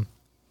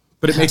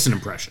 But it makes an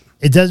impression.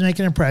 It does make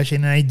an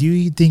impression, and I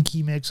do think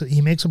he makes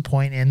a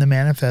point in the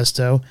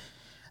manifesto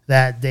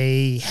that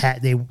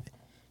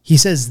he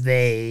says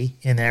they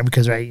in there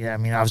because, right, I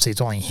mean, obviously it's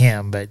only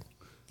him, but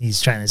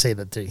he's trying to say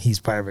that he's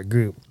part of a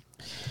group.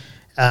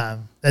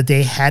 That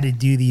they had to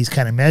do these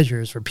kind of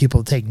measures for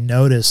people to take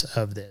notice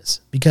of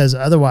this. Because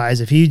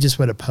otherwise, if he just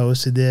would have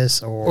posted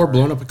this or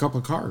blown up a couple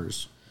of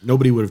cars,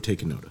 nobody would have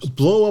taken notice.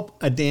 Blow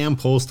up a damn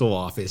postal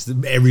office.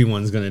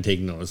 Everyone's going to take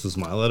notice. Was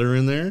my letter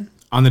in there?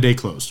 On the day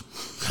closed.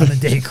 On the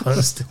day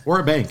closed. Or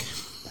a bank.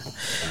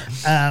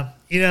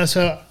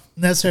 So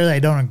necessarily I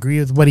don't agree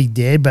with what he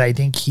did, but I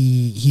think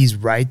he's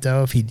right,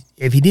 though. If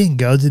he didn't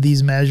go to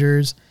these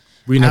measures,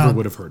 we never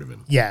would have heard of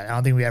him. Yeah, I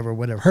don't think we ever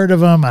would have heard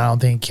of him. I don't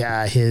think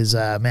his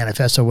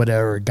manifesto would have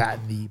ever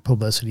gotten the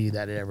publicity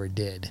that it ever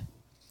did.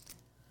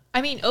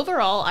 I mean,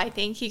 overall, I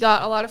think he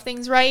got a lot of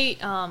things right.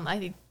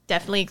 I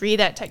definitely agree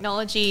that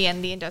technology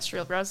and the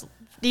industrial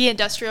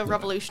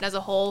revolution as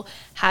a whole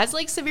has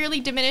like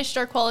severely diminished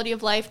our quality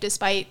of life,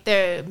 despite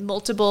the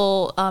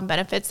multiple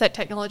benefits that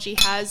technology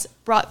has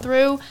brought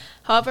through.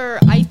 However,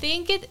 I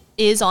think it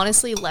is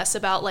honestly less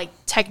about like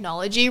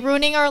technology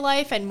ruining our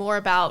life and more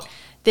about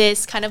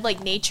this kind of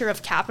like nature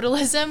of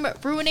capitalism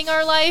ruining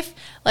our life.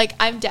 Like,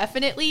 I'm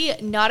definitely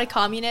not a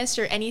communist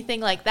or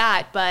anything like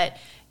that, but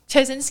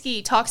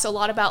Kaczynski talks a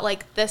lot about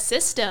like the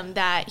system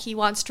that he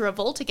wants to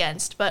revolt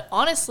against. But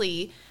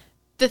honestly,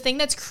 the thing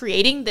that's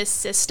creating this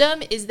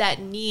system is that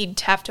need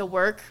to have to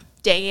work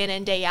day in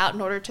and day out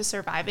in order to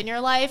survive in your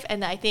life.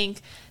 And I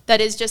think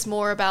that is just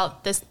more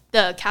about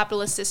the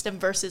capitalist system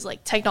versus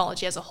like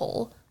technology as a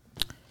whole.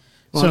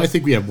 Well, I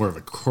think we have more of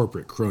a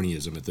corporate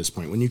cronyism at this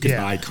point. When you can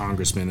buy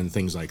congressmen and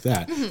things like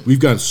that, we've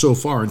gone so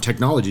far, and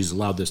technology has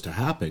allowed this to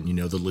happen. You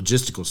know, the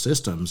logistical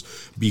systems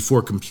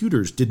before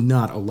computers did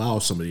not allow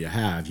somebody to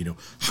have,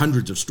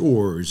 hundreds of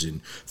stores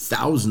in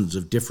thousands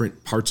of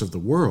different parts of the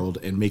world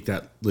and make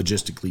that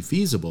logistically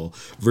feasible.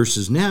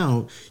 Versus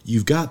now,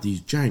 you've got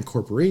these giant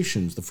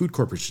corporations, the food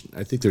corporation.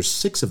 I think there's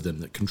 6 of them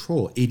that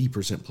control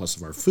 80% plus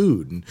of our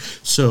food, and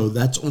so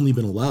that's only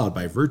been allowed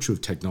by virtue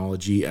of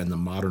technology and the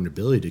modern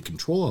ability to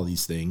control all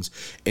these things.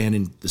 And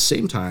in the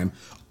same time,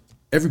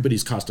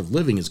 everybody's cost of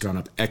living has gone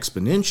up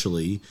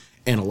exponentially,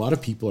 and a lot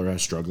of people are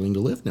struggling to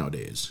live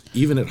nowadays,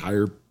 even at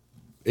higher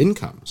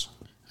incomes.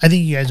 I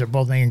think you guys are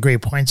both making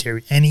great points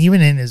here, and even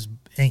in his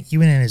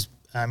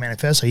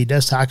manifesto, he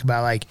does talk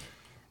about like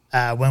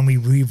when we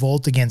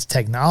revolt against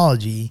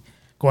technology,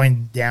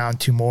 going down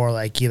to more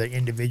like either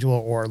individual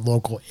or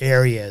local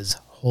areas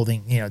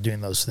holding,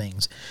 doing those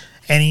things.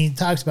 And he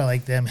talks about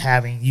like them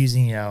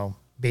using,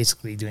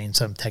 basically doing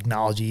some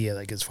technology,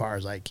 like as far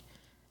as like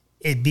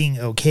it being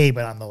okay,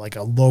 but on the like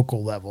a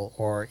local level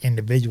or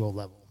individual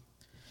level.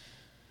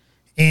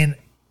 And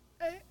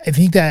I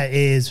think that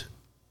is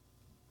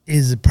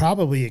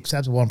probably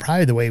acceptable and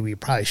probably the way we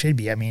probably should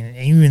be. I mean,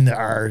 even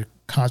our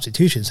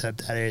Constitution said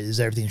that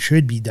everything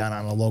should be done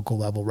on a local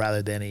level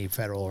rather than a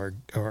federal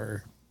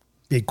or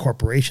big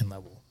corporation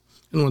level.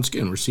 And once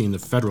again, we're seeing the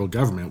federal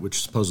government,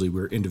 which supposedly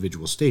we're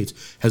individual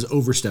states, has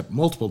overstepped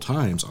multiple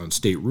times on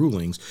state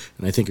rulings.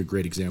 And I think a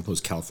great example is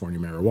California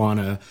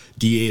marijuana.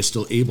 DA is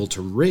still able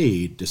to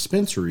raid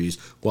dispensaries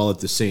while at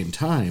the same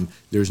time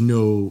there's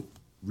no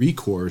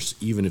recourse,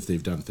 even if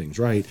they've done things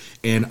right.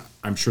 And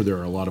I'm sure there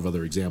are a lot of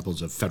other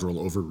examples of federal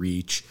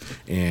overreach,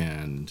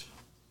 and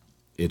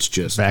it's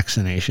just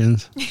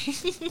vaccinations.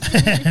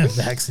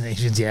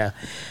 Vaccinations,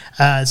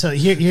 yeah. So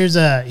here's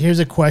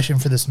a question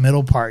for this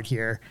middle part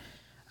here.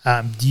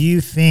 Do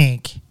you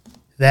think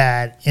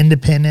that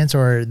independence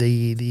or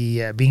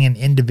the being an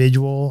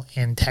individual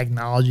and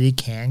technology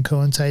can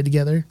coincide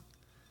together?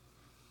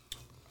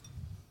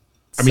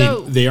 I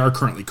mean, they are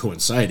currently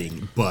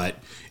coinciding, but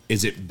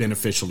is it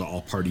beneficial to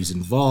all parties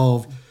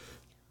involved?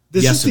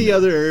 This is the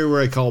other area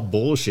where I call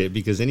bullshit,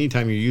 because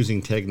anytime you're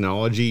using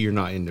technology, you're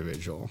not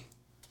individual.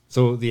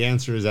 So the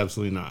answer is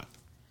absolutely not.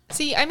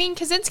 See, I mean,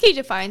 Kaczynski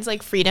defines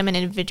like freedom and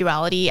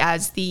individuality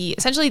as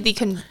essentially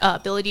the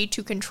ability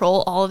to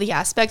control all of the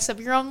aspects of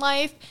your own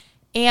life.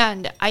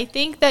 And I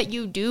think that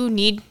you do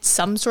need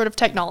some sort of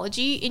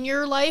technology in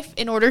your life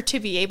in order to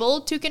be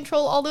able to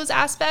control all those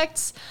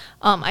aspects.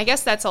 I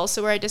guess that's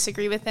also where I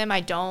disagree with him.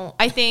 I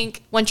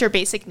think once your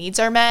basic needs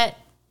are met,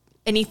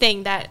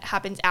 anything that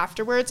happens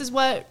afterwards is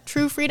what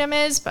true freedom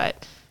is.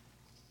 But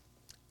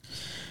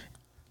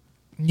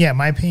yeah,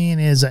 my opinion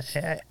is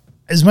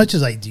as much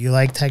as I do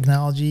like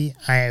technology,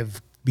 I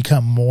have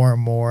become more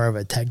and more of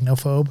a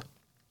technophobe,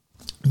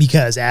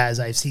 because as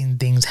I've seen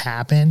things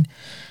happen,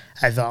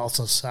 I've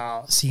also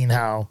seen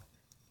how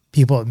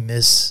people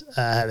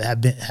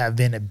have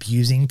been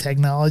abusing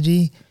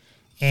technology,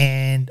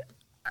 and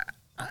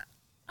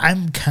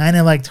I'm kind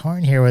of like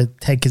torn here with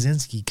Ted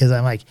Kaczynski, because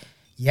I'm like,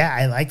 yeah,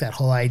 I like that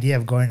whole idea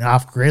of going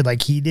off grid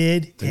like he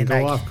did. Don't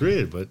go off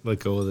grid, but let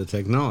go of the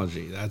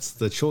technology. That's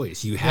the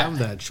choice. You have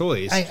that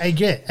choice. I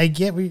get.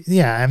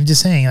 Yeah, I'm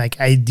just saying, like,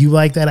 I do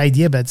like that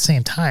idea, but at the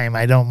same time,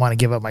 I don't want to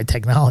give up my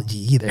technology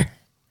either.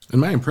 And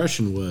my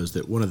impression was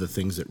that one of the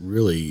things that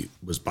really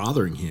was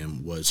bothering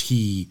him was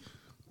he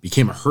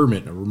became a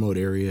hermit in a remote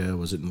area.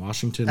 Was it in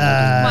Washington?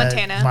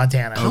 Montana.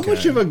 How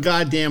much of a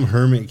goddamn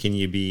hermit can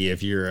you be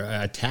if you're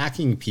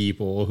attacking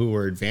people who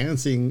are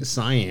advancing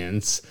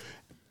science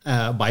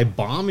by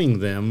bombing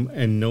them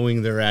and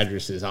knowing their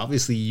addresses?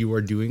 Obviously, you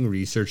are doing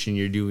research and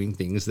you're doing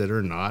things that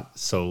are not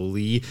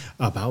solely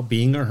about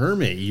being a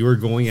hermit. You are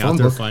going out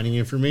there finding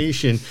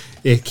information.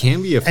 It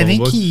can be a phone book. I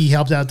think he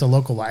helped out the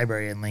local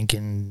library in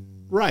Lincoln.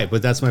 Right,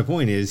 but that's my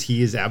point, is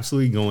he is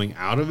absolutely going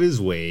out of his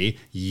way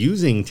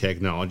using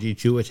technology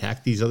to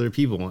attack these other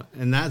people,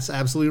 and that's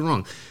absolutely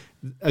wrong.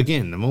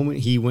 Again, the moment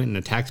he went and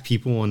attacked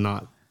people and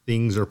not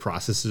things or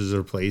processes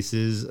or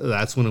places,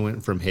 that's when it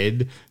went from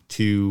head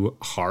to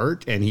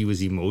heart, and he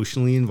was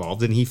emotionally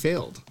involved, and he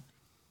failed.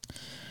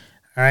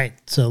 All right,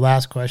 so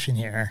last question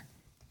here.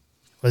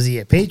 Was he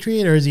a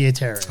patriot or is he a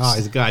terrorist? Oh,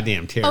 he's a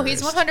goddamn terrorist. Oh,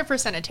 he's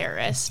 100% a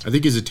terrorist. I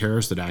think he's a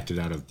terrorist that acted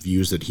out of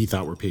views that he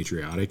thought were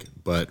patriotic,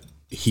 but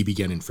he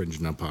began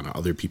infringing upon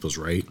other people's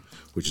right,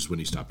 which is when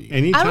he stopped being.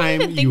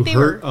 Anytime you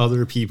hurt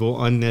other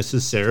people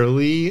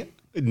unnecessarily,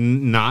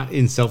 not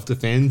in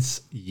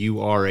self-defense,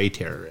 you are a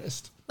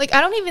terrorist. Like, I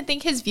don't even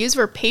think his views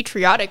were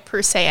patriotic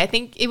per se. I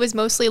think it was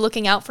mostly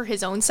looking out for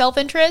his own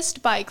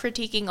self-interest by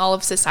critiquing all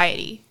of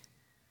society.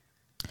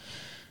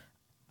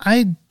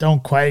 I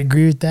don't quite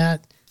agree with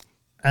that.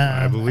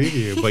 I believe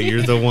you, but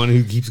you're the one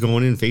who keeps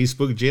going in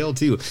Facebook jail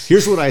too.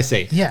 Here's what I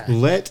say. Yeah.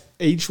 Let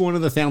each one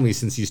of the families,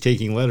 since he's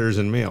taking letters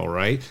and mail,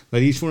 right?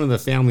 Let each one of the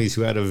families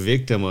who had a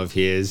victim of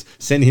his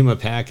send him a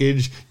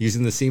package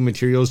using the same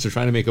materials to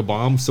try to make a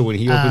bomb. So when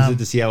he opens it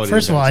to see how it is.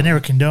 First of all, I never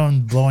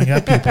condone blowing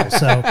up people.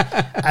 So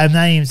I'm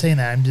not even saying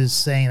that. I'm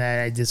just saying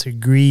that I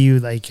disagree,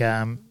 like,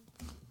 to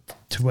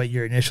what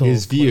your initial.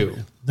 His view.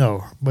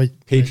 No. But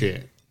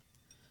Patriot.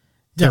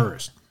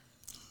 Terrorist.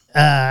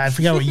 I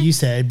forgot what you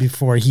said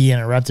before he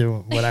interrupted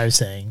what I was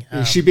saying.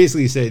 She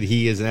basically said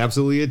he is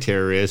absolutely a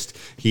terrorist.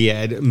 He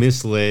had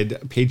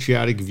misled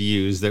patriotic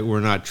views that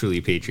were not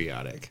truly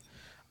patriotic.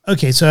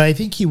 Okay, so I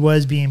think he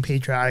was being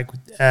patriotic,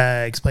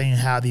 explaining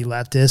how the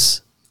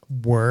leftists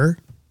were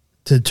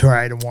to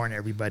try to warn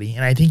everybody.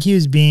 And I think he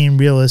was being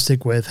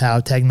realistic with how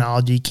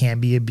technology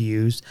can be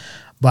abused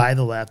by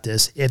the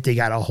leftists if they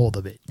got a hold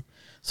of it.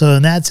 So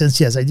in that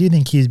sense, yes, I do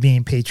think he was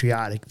being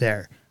patriotic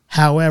there.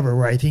 However,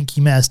 where I think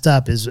he messed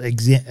up is,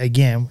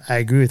 again, I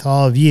agree with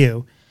all of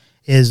you,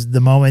 is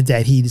the moment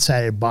that he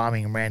decided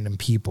bombing random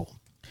people.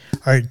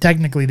 Or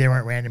technically, they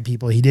weren't random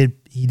people. He did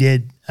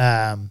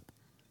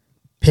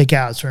pick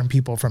out certain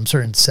people from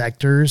certain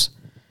sectors.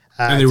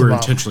 And they were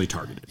intentionally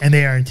targeted. And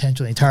they are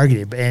intentionally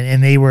targeted.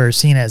 And they were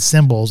seen as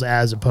symbols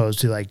as opposed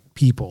to like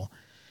people.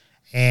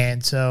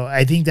 And so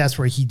I think that's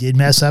where he did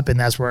mess up, and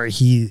that's where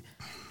his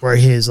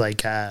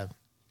like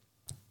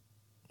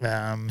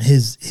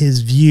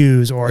his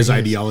views or his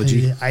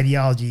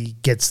ideology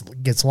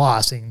gets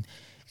lost,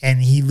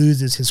 and he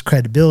loses his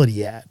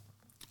credibility at.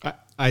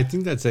 I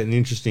think that's an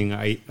interesting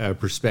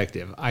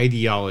perspective,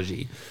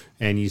 ideology.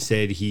 And you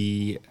said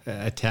he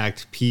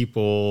attacked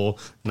people,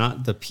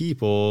 not the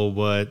people,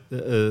 but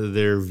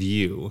their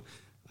view.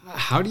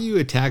 How do you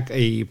attack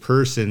a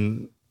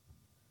person's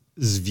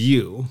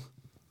view?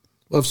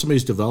 Well, if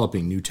somebody's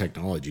developing new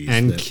technologies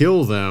and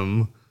kill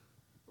them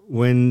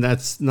when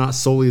that's not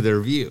solely their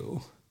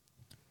view.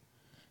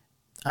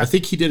 I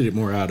think he did it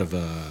more out of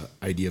a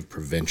idea of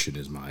prevention,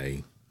 is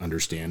my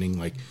understanding.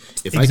 Like,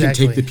 if Exactly. I can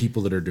take the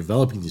people that are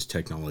developing these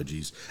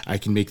technologies, I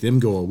can make them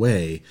go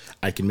away.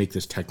 I can make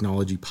this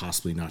technology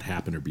possibly not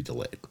happen or be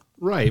delayed.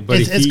 Right, but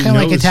It's kind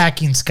of like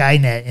attacking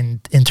Skynet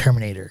in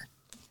Terminator.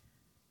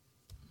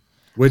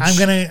 Which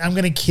I'm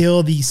gonna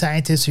kill the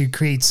scientists who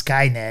create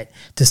Skynet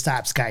to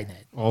stop Skynet.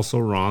 Also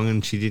wrong,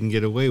 and she didn't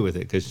get away with it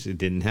because it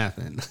didn't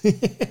happen.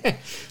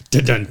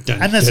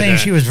 I'm not saying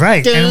she was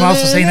right, and I'm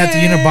also saying that the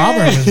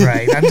Unabomber was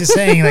right. I'm just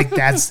saying like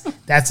that's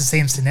the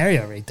same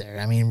scenario right there.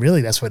 I mean,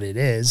 really, that's what it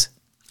is.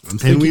 I'm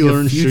thinking we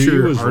learned she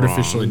future was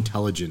artificial wrong.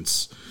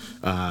 intelligence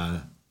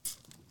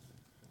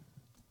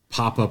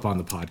pop up on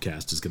the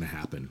podcast is going to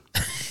happen.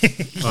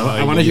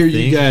 I want to hear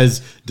you guys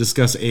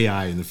discuss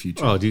AI in the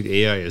future. Oh, dude,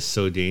 AI is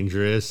so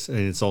dangerous, and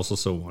it's also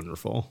so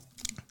wonderful.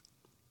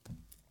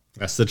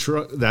 That's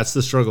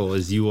the struggle.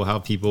 Is you will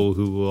have people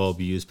who will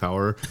abuse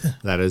power.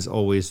 That is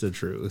always the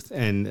truth,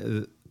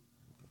 and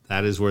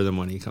that is where the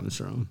money comes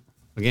from.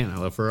 Again, I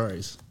love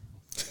Ferraris.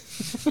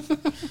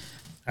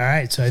 All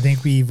right, so I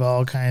think we've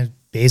all kind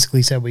of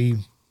basically said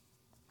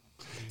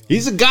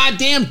He's a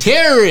goddamn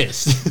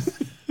terrorist.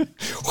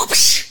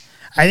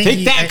 I think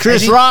Take that,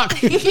 Chris Rock. I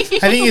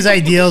think his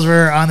ideals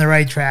were on the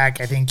right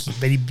track. I think,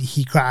 but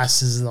he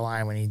crosses the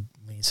line when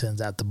he sends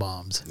out the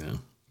bombs. Yeah.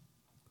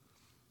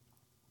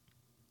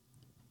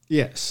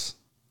 Yes.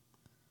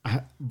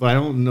 But I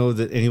don't know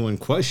that anyone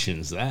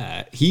questions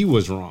that. He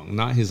was wrong,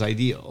 not his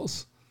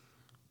ideals.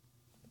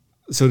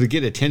 So to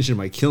get attention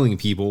by killing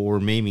people or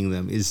maiming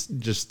them is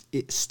just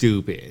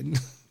stupid.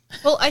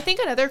 Well, I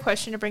think another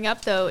question to bring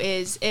up, though,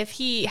 is if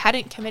he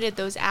hadn't committed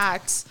those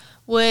acts,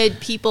 would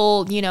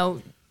people,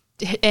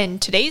 in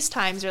today's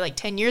times or like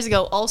 10 years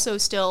ago also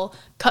still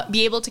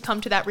be able to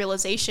come to that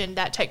realization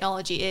that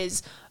technology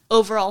is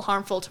overall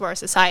harmful to our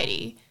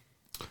society?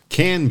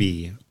 Can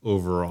be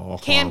overall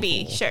Can harmful.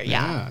 be, sure,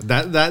 yeah.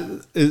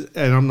 That is,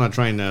 and I'm not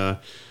trying to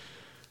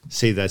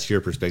say that's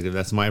your perspective.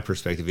 That's my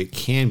perspective. It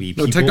can be.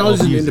 No, People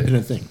technology is an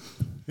abuse it. independent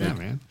thing. Yeah,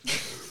 man.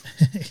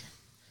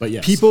 But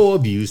yes. People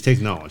abuse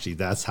technology.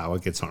 That's how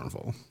it gets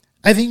harmful.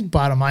 I think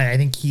bottom line, I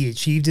think he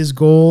achieved his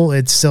goal.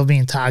 It's still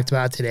being talked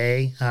about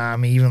today.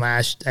 Even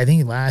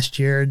last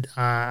year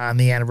on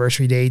the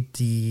anniversary date,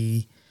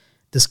 the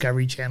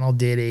Discovery Channel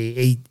did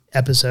a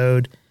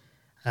 8-episode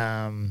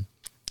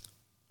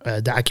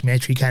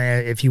documentary,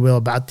 kind of, if you will,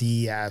 about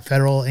the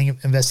federal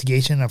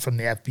investigation from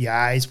the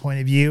FBI's point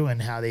of view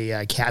and how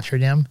they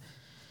captured him.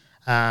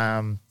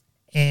 And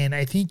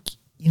I think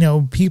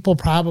people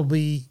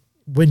probably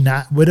would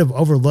have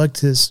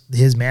overlooked his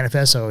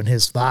manifesto and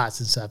his thoughts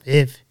and stuff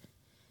if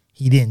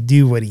he didn't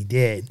do what he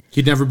did.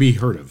 He'd never be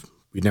heard of.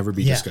 We'd never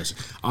be discussed.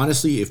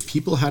 Honestly, if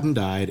people hadn't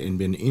died and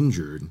been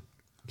injured,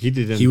 He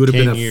did it he in would have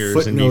 10 been a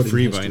years and footnote be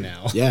free in by history.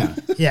 now. Yeah.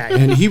 Yeah.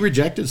 And he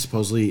rejected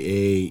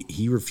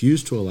he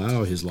refused to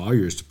allow his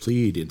lawyers to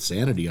plead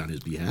insanity on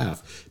his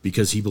behalf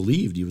because he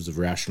believed he was of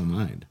rational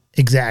mind.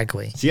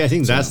 Exactly. See, I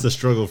think that's the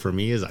struggle for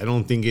me is I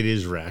don't think it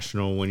is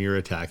rational when you're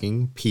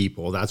attacking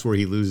people. That's where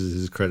he loses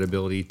his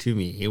credibility to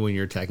me, when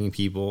you're attacking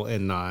people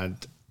and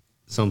not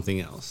something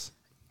else.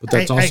 But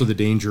that's also the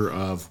danger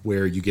of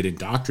where you get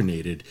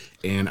indoctrinated.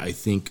 And I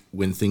think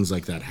when things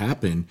like that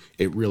happen,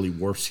 it really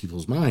warps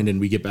people's mind. And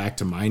we get back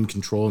to mind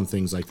control and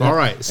things like that. All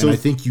right. So and I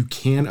think you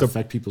can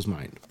affect people's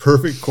mind.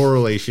 Perfect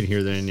correlation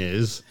here then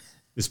is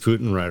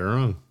Putin right or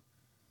wrong?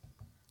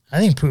 I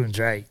think Putin's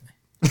right.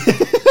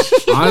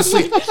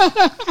 Honestly,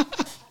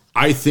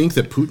 I think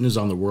that Putin is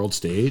on the world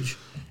stage.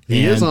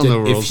 He is on the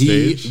world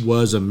stage. If he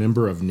was a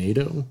member of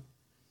NATO,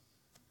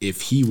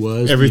 if he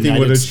was Everything the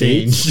would United have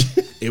States,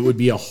 changed. it would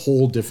be a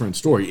whole different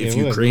story. If It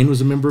would. Ukraine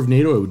was a member of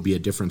NATO, it would be a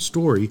different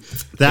story.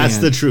 That's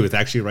And- the truth.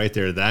 Actually, right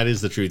there. That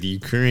is the truth.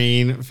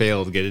 Ukraine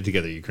failed. Get it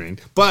together, Ukraine.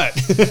 But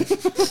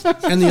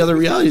And the other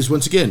reality is,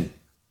 once again,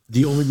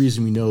 the only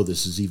reason we know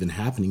this is even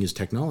happening is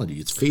technology.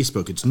 It's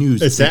Facebook. It's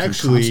news. It's making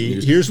actually- constant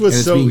news. here's what's And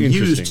it's so being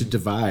interesting. used to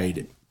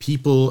divide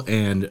people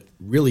and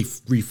really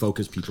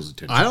refocus people's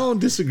attention. I don't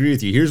disagree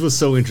with you. Here's what's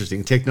so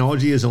interesting.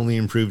 Technology has only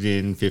improved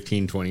in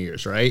 15, 20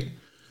 years, right?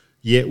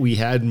 Yet we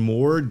had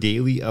more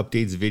daily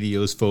updates,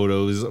 videos,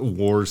 photos,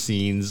 war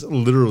scenes,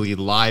 literally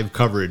live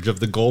coverage of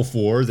the Gulf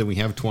War than we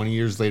have 20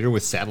 years later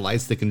with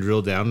satellites that can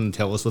drill down and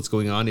tell us what's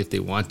going on if they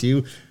want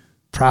to.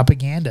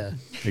 propaganda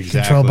Exactly.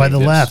 controlled by the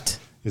left.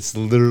 It's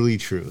literally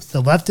truth.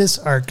 The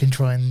leftists are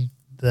controlling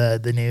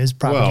the news,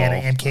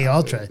 propaganda, MK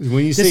Ultra.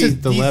 When you say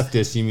the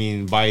leftists, you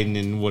mean Biden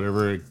and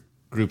whatever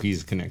group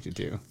he's connected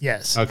to.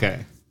 Yes.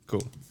 Okay.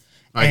 Cool.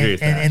 I agree with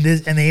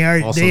that. And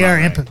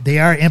they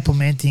are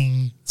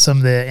implementing some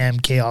of the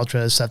MK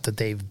Ultra stuff that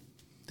they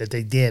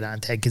did on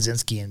Ted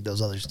Kaczynski and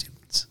those other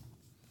students.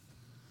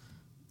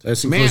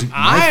 Man,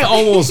 I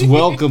almost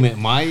welcome at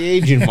my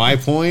age and my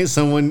point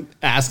someone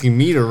asking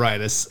me to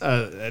write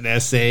an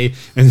essay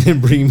and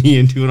then bring me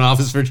into an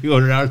office for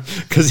 200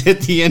 hours, because at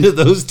the end of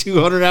those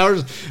 200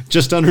 hours,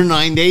 just under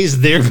 9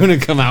 days, they're going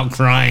to come out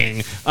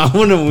crying. I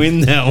want to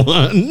win that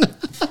one.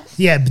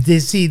 Yeah, but they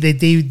see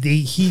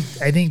that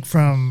I think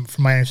from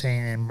my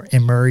understanding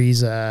in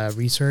Murray's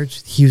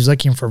research, he was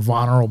looking for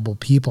vulnerable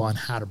people on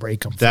how to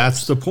break them.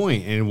 That's the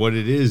point. And what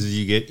it is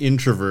you get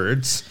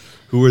introverts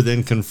who are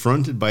then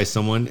confronted by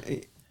someone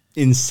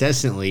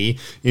incessantly.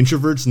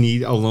 Introverts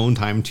need alone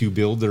time to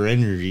build their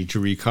energy, to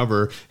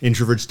recover.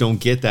 Introverts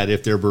don't get that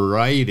if they're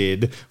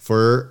berated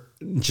for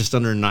just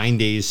under 9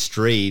 days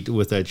straight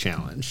with a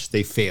challenge.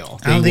 They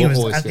fail. I don't think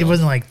it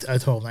wasn't like a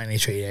total 9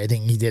 days straight. I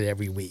think he did it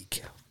every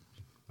week.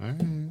 All right,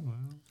 well.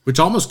 Which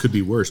almost could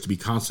be worse, to be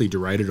constantly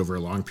derided over a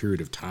long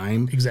period of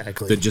time.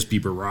 Exactly. Than just be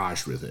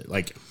barraged with it.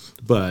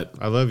 But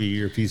I love you.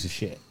 You're a piece of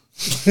shit.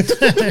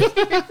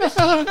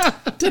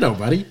 Ditto,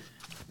 buddy.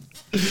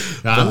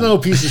 I'm no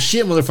piece of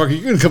shit, motherfucker.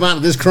 You're going to come out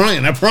of this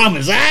crying. I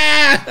promise.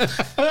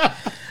 All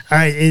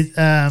right.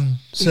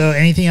 So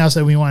anything else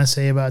that we want to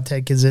say about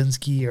Ted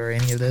Kaczynski or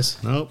any of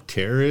this? Nope.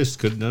 Terrorist.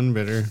 Could have done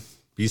better.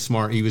 Be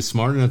smart. He was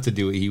smart enough to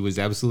do it. He was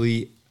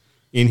absolutely,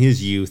 in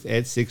his youth,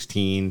 at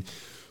 16,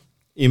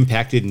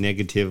 impacted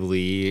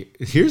negatively.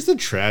 Here's the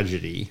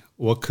tragedy.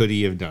 What could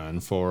he have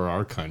done for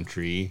our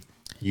country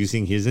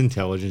using his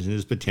intelligence and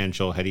his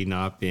potential had he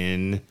not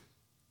been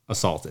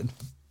assaulted?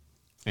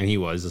 And he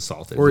was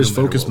assaulted. Or his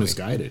focus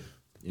misguided.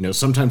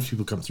 Sometimes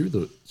people come through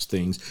those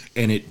things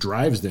and it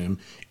drives them.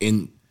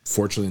 And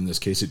fortunately, in this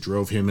case, it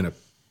drove him in a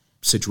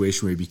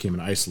situation where he became an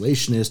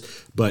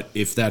isolationist. But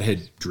if that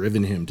had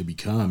driven him to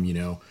become,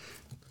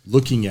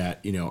 looking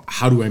at,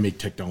 how do I make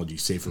technology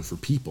safer for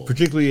people?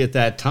 Particularly at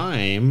that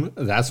time,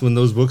 that's when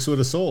those books would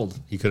have sold.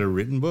 He could have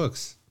written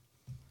books.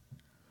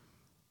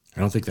 I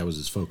don't think that was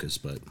his focus,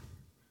 but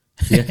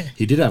yeah,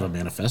 he did have a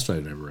manifesto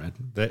I've never read.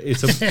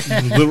 It's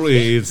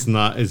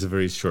a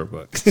very short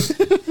book.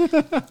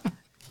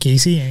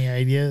 Casey, any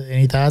idea?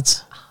 Any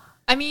thoughts?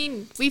 I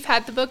mean, we've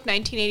had the book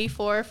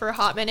 1984 for a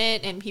hot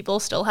minute, and people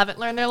still haven't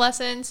learned their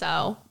lesson,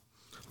 so...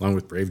 Along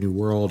with Brave New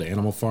World,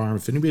 Animal Farm.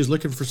 If anybody's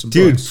looking for some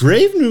books.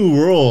 Brave New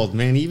World,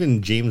 man.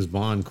 Even James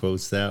Bond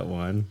quotes that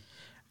one.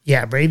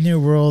 Yeah, Brave New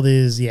World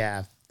is, we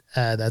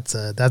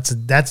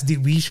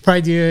should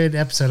probably do an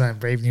episode on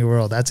Brave New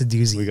World. That's a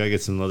doozy. We got to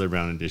get some leather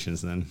brown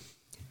editions then.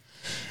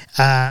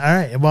 All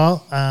right.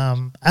 Well,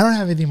 I don't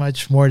have anything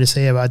much more to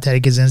say about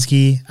Ted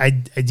Kaczynski. I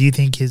do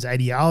think his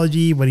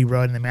ideology, what he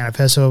wrote in the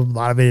manifesto, a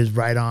lot of it is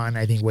right on.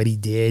 I think what he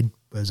did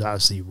was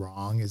obviously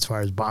wrong as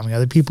far as bombing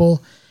other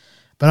people.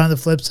 But on the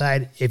flip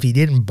side, if he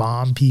didn't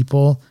bomb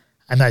people,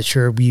 I'm not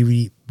sure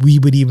we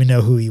would even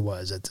know who he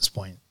was at this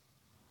point.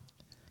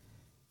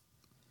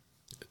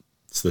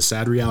 It's the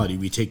sad reality.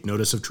 We take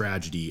notice of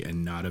tragedy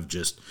and not of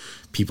just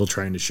people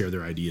trying to share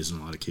their ideas in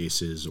a lot of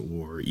cases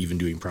or even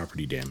doing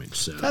property damage.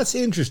 So that's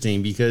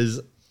interesting, because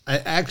I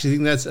actually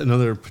think that's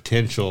another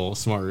potential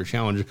smarter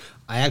challenge.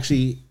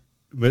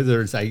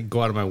 Whether it's I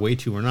go out of my way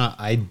to or not,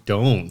 I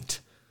don't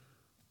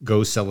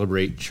go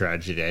celebrate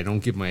tragedy. I don't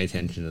give my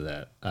attention to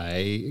that.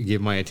 I give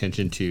my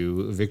attention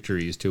to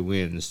victories, to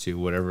wins, to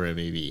whatever it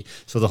may be.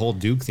 So the whole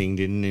Duke thing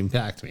didn't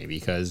impact me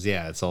because,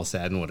 yeah, it's all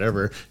sad and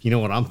whatever. You know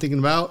what I'm thinking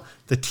about?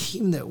 The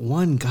team that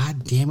won,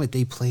 God damn it,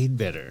 they played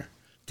better.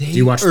 They Do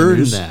you watch earned the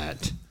news?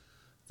 That.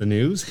 The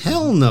news?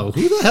 Hell no.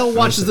 Who the hell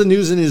watches the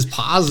news and is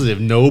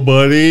positive?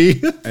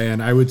 Nobody.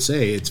 And I would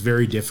say it's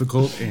very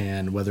difficult,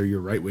 and whether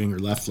you're right wing or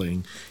left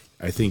wing,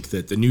 I think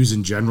that the news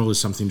in general is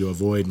something to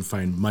avoid and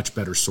find much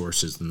better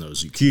sources than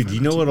those you can. Dude, do you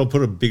know what'll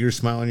put a bigger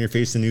smile on your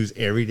face than news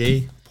every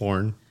day?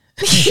 Porn.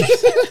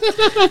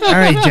 All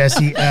right,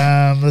 Jesse,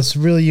 let's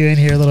reel you in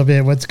here a little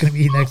bit. What's going to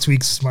be next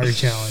week's Smarter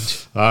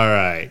Challenge? All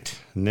right,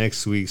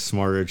 next week's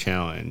Smarter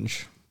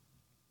Challenge.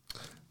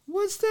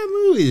 What's that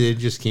movie that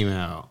just came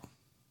out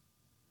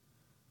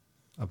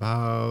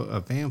about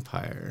a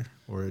vampire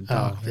or a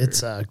doctor? Oh, it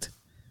sucked.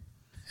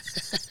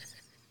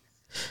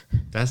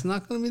 That's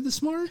not going to be the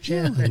Smarter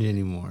Challenge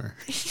anymore.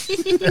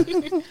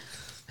 I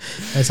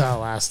saw it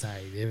last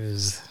night. It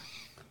was...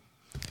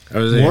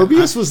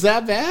 Morbius was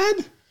that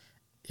bad?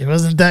 It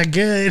wasn't that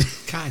good.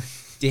 God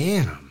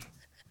damn.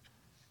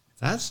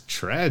 That's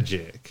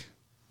tragic.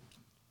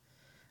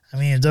 I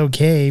mean, it's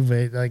okay,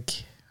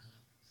 but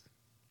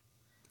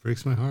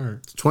breaks my heart.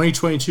 It's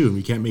 2022 and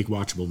we can't make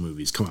watchable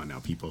movies. Come on now,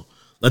 people.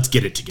 Let's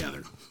get it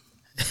together.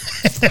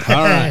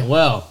 All right.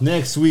 Well,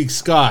 next week's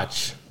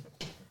Scotch.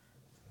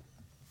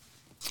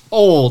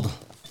 Old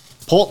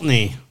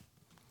Pulteney.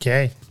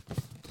 Okay.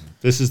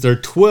 This is their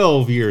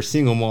 12-year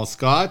single malt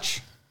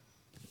Scotch.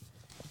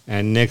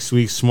 And next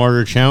week's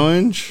Smarter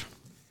Challenge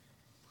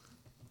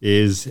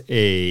is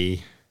a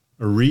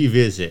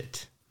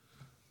revisit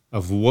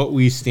of what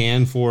we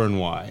stand for and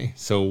why.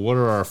 So what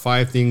are our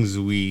 5 things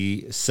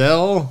we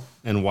sell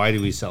and why do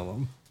we sell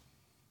them?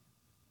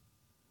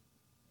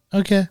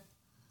 Okay.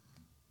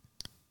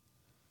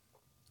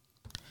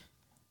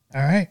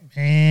 All right.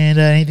 And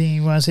anything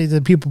you want to say to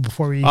the people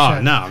before we Oh,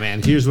 no,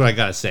 man. Here's what I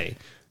got to say.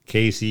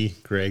 Casey,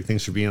 Greg,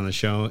 thanks for being on the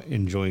show,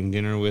 enjoying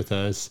dinner with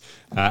us.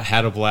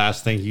 Had a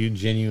blast. Thank you,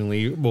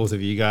 genuinely, both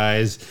of you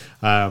guys.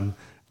 To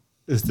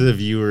the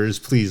viewers,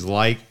 please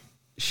like,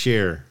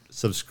 share,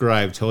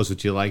 subscribe. Tell us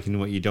what you like and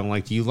what you don't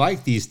like. Do you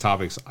like these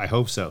topics? I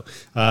hope so.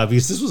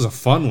 Because this was a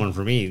fun one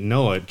for me.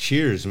 Noah,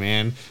 cheers,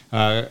 man.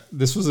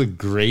 This was a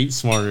great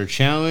Smarter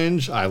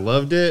Challenge. I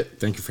loved it.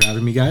 Thank you for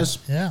having me, guys.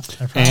 Yeah.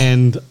 No problem.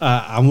 And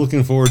I'm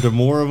looking forward to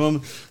more of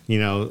them. You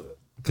know,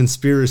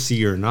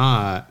 conspiracy or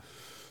not,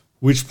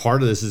 which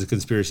part of this is a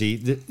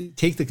conspiracy?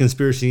 Take the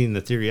conspiracy and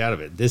the theory out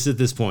of it. This, at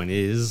this point,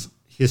 is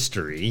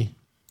history.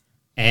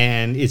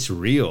 And it's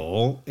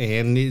real,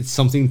 and it's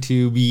something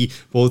to be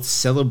both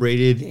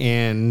celebrated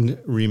and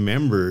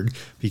remembered,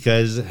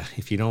 because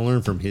if you don't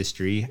learn from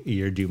history,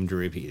 you're doomed to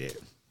repeat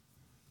it.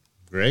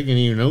 Greg,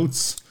 any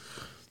notes?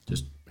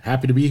 Just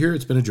happy to be here.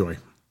 It's been a joy.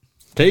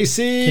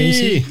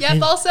 Casey.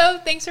 Yep, also,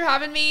 thanks for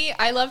having me.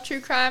 I love true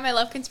crime. I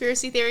love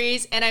conspiracy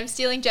theories. And I'm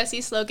stealing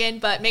Jesse's slogan,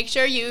 but make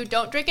sure you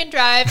don't drink and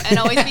drive and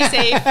always be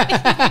safe.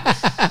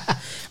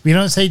 We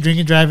don't say drink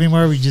and drive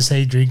anymore. We just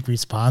say drink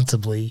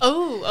responsibly.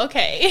 Oh,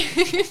 okay.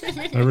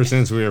 Ever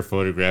since we were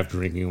photographed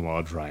drinking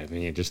while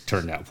driving, it just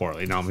turned out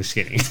poorly. No, I'm just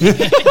kidding.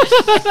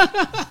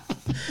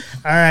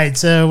 All right.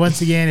 So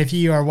once again, if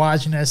you are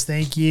watching us,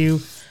 thank you.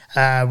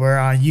 We're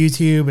on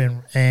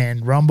YouTube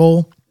and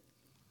Rumble.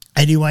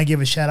 I do want to give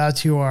a shout out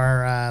to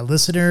our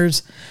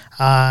listeners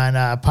on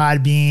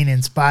Podbean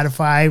and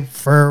Spotify.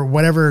 For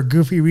whatever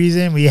goofy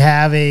reason, we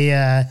have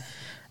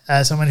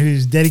someone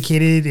who's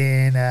dedicated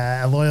and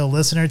a loyal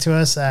listener to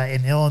us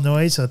in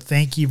Illinois. So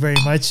thank you very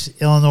much,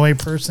 Illinois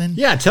person.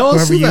 Yeah, tell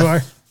us whoever you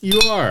are. You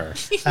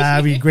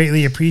are. We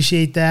greatly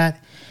appreciate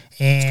that.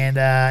 And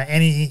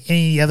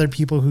any other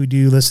people who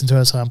do listen to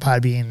us on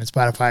Podbean and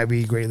Spotify,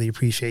 we greatly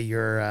appreciate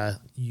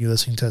you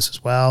listening to us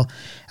as well.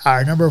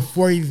 Our number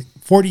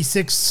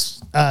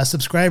 46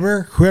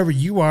 subscriber, whoever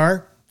you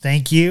are,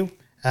 thank you.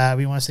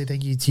 We want to say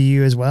thank you to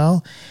you as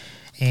well.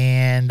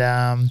 And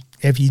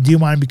if you do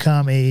want to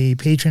become a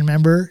patron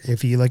member,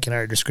 if you look at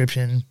our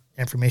description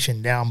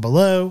information down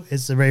below,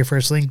 it's the very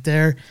first link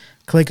there.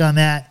 Click on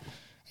that,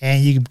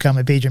 and you can become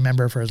a patron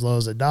member for as low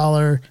as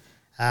 $1.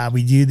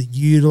 We do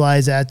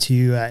utilize that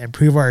to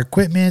improve our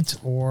equipment,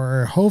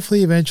 or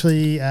hopefully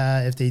eventually,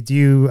 if they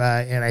do,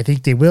 and I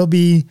think they will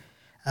be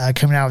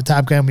coming out with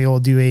Top Gun, we will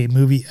do a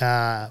movie.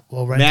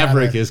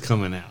 Maverick is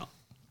coming out.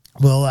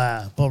 We'll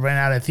rent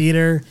out a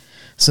theater,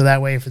 so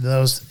that way for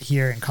those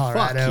here in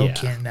Colorado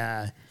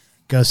can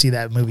go see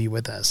that movie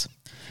with us.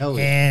 Hell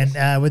yeah.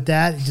 And with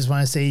that, I just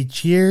want to say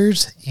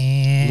cheers.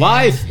 And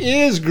life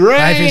is great.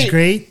 Life is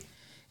great.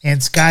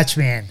 And Scotch,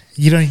 man.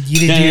 You didn't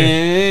do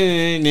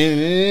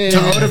it.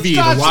 Tohotovi,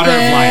 the water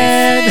of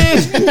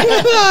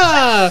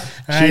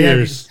life.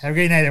 Cheers. Have a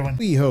great night, everyone.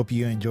 We hope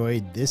you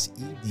enjoyed this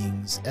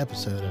evening's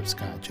episode of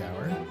Scotch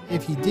Hour.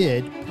 If you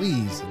did,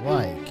 please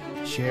like,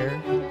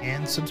 share,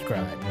 and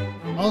subscribe.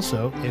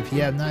 Also, if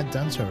you have not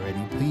done so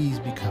already, please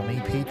become a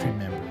patron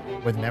member,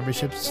 with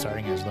memberships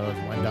starting as low as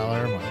 $1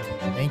 a month.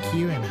 Thank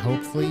you, and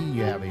hopefully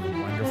you have a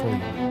wonderful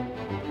evening.